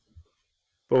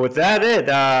 But with that,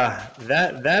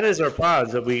 that is our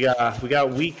pods. We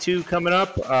got week 2 coming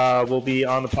up. We'll be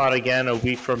on the pod again a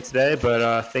week from today.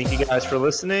 But thank you guys for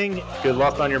listening. Good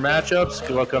luck on your matchups.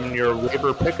 Good luck on your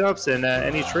waiver pickups and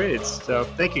any trades. So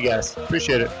thank you guys.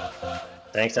 Appreciate it.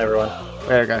 Thanks, everyone.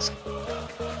 Later, guys.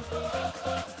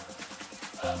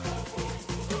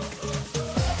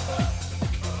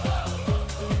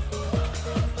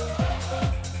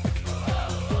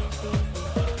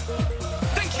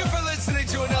 Thank you for listening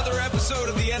to another episode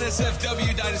of the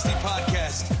NSFW Dynasty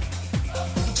Podcast.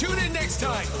 Tune in next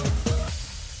time.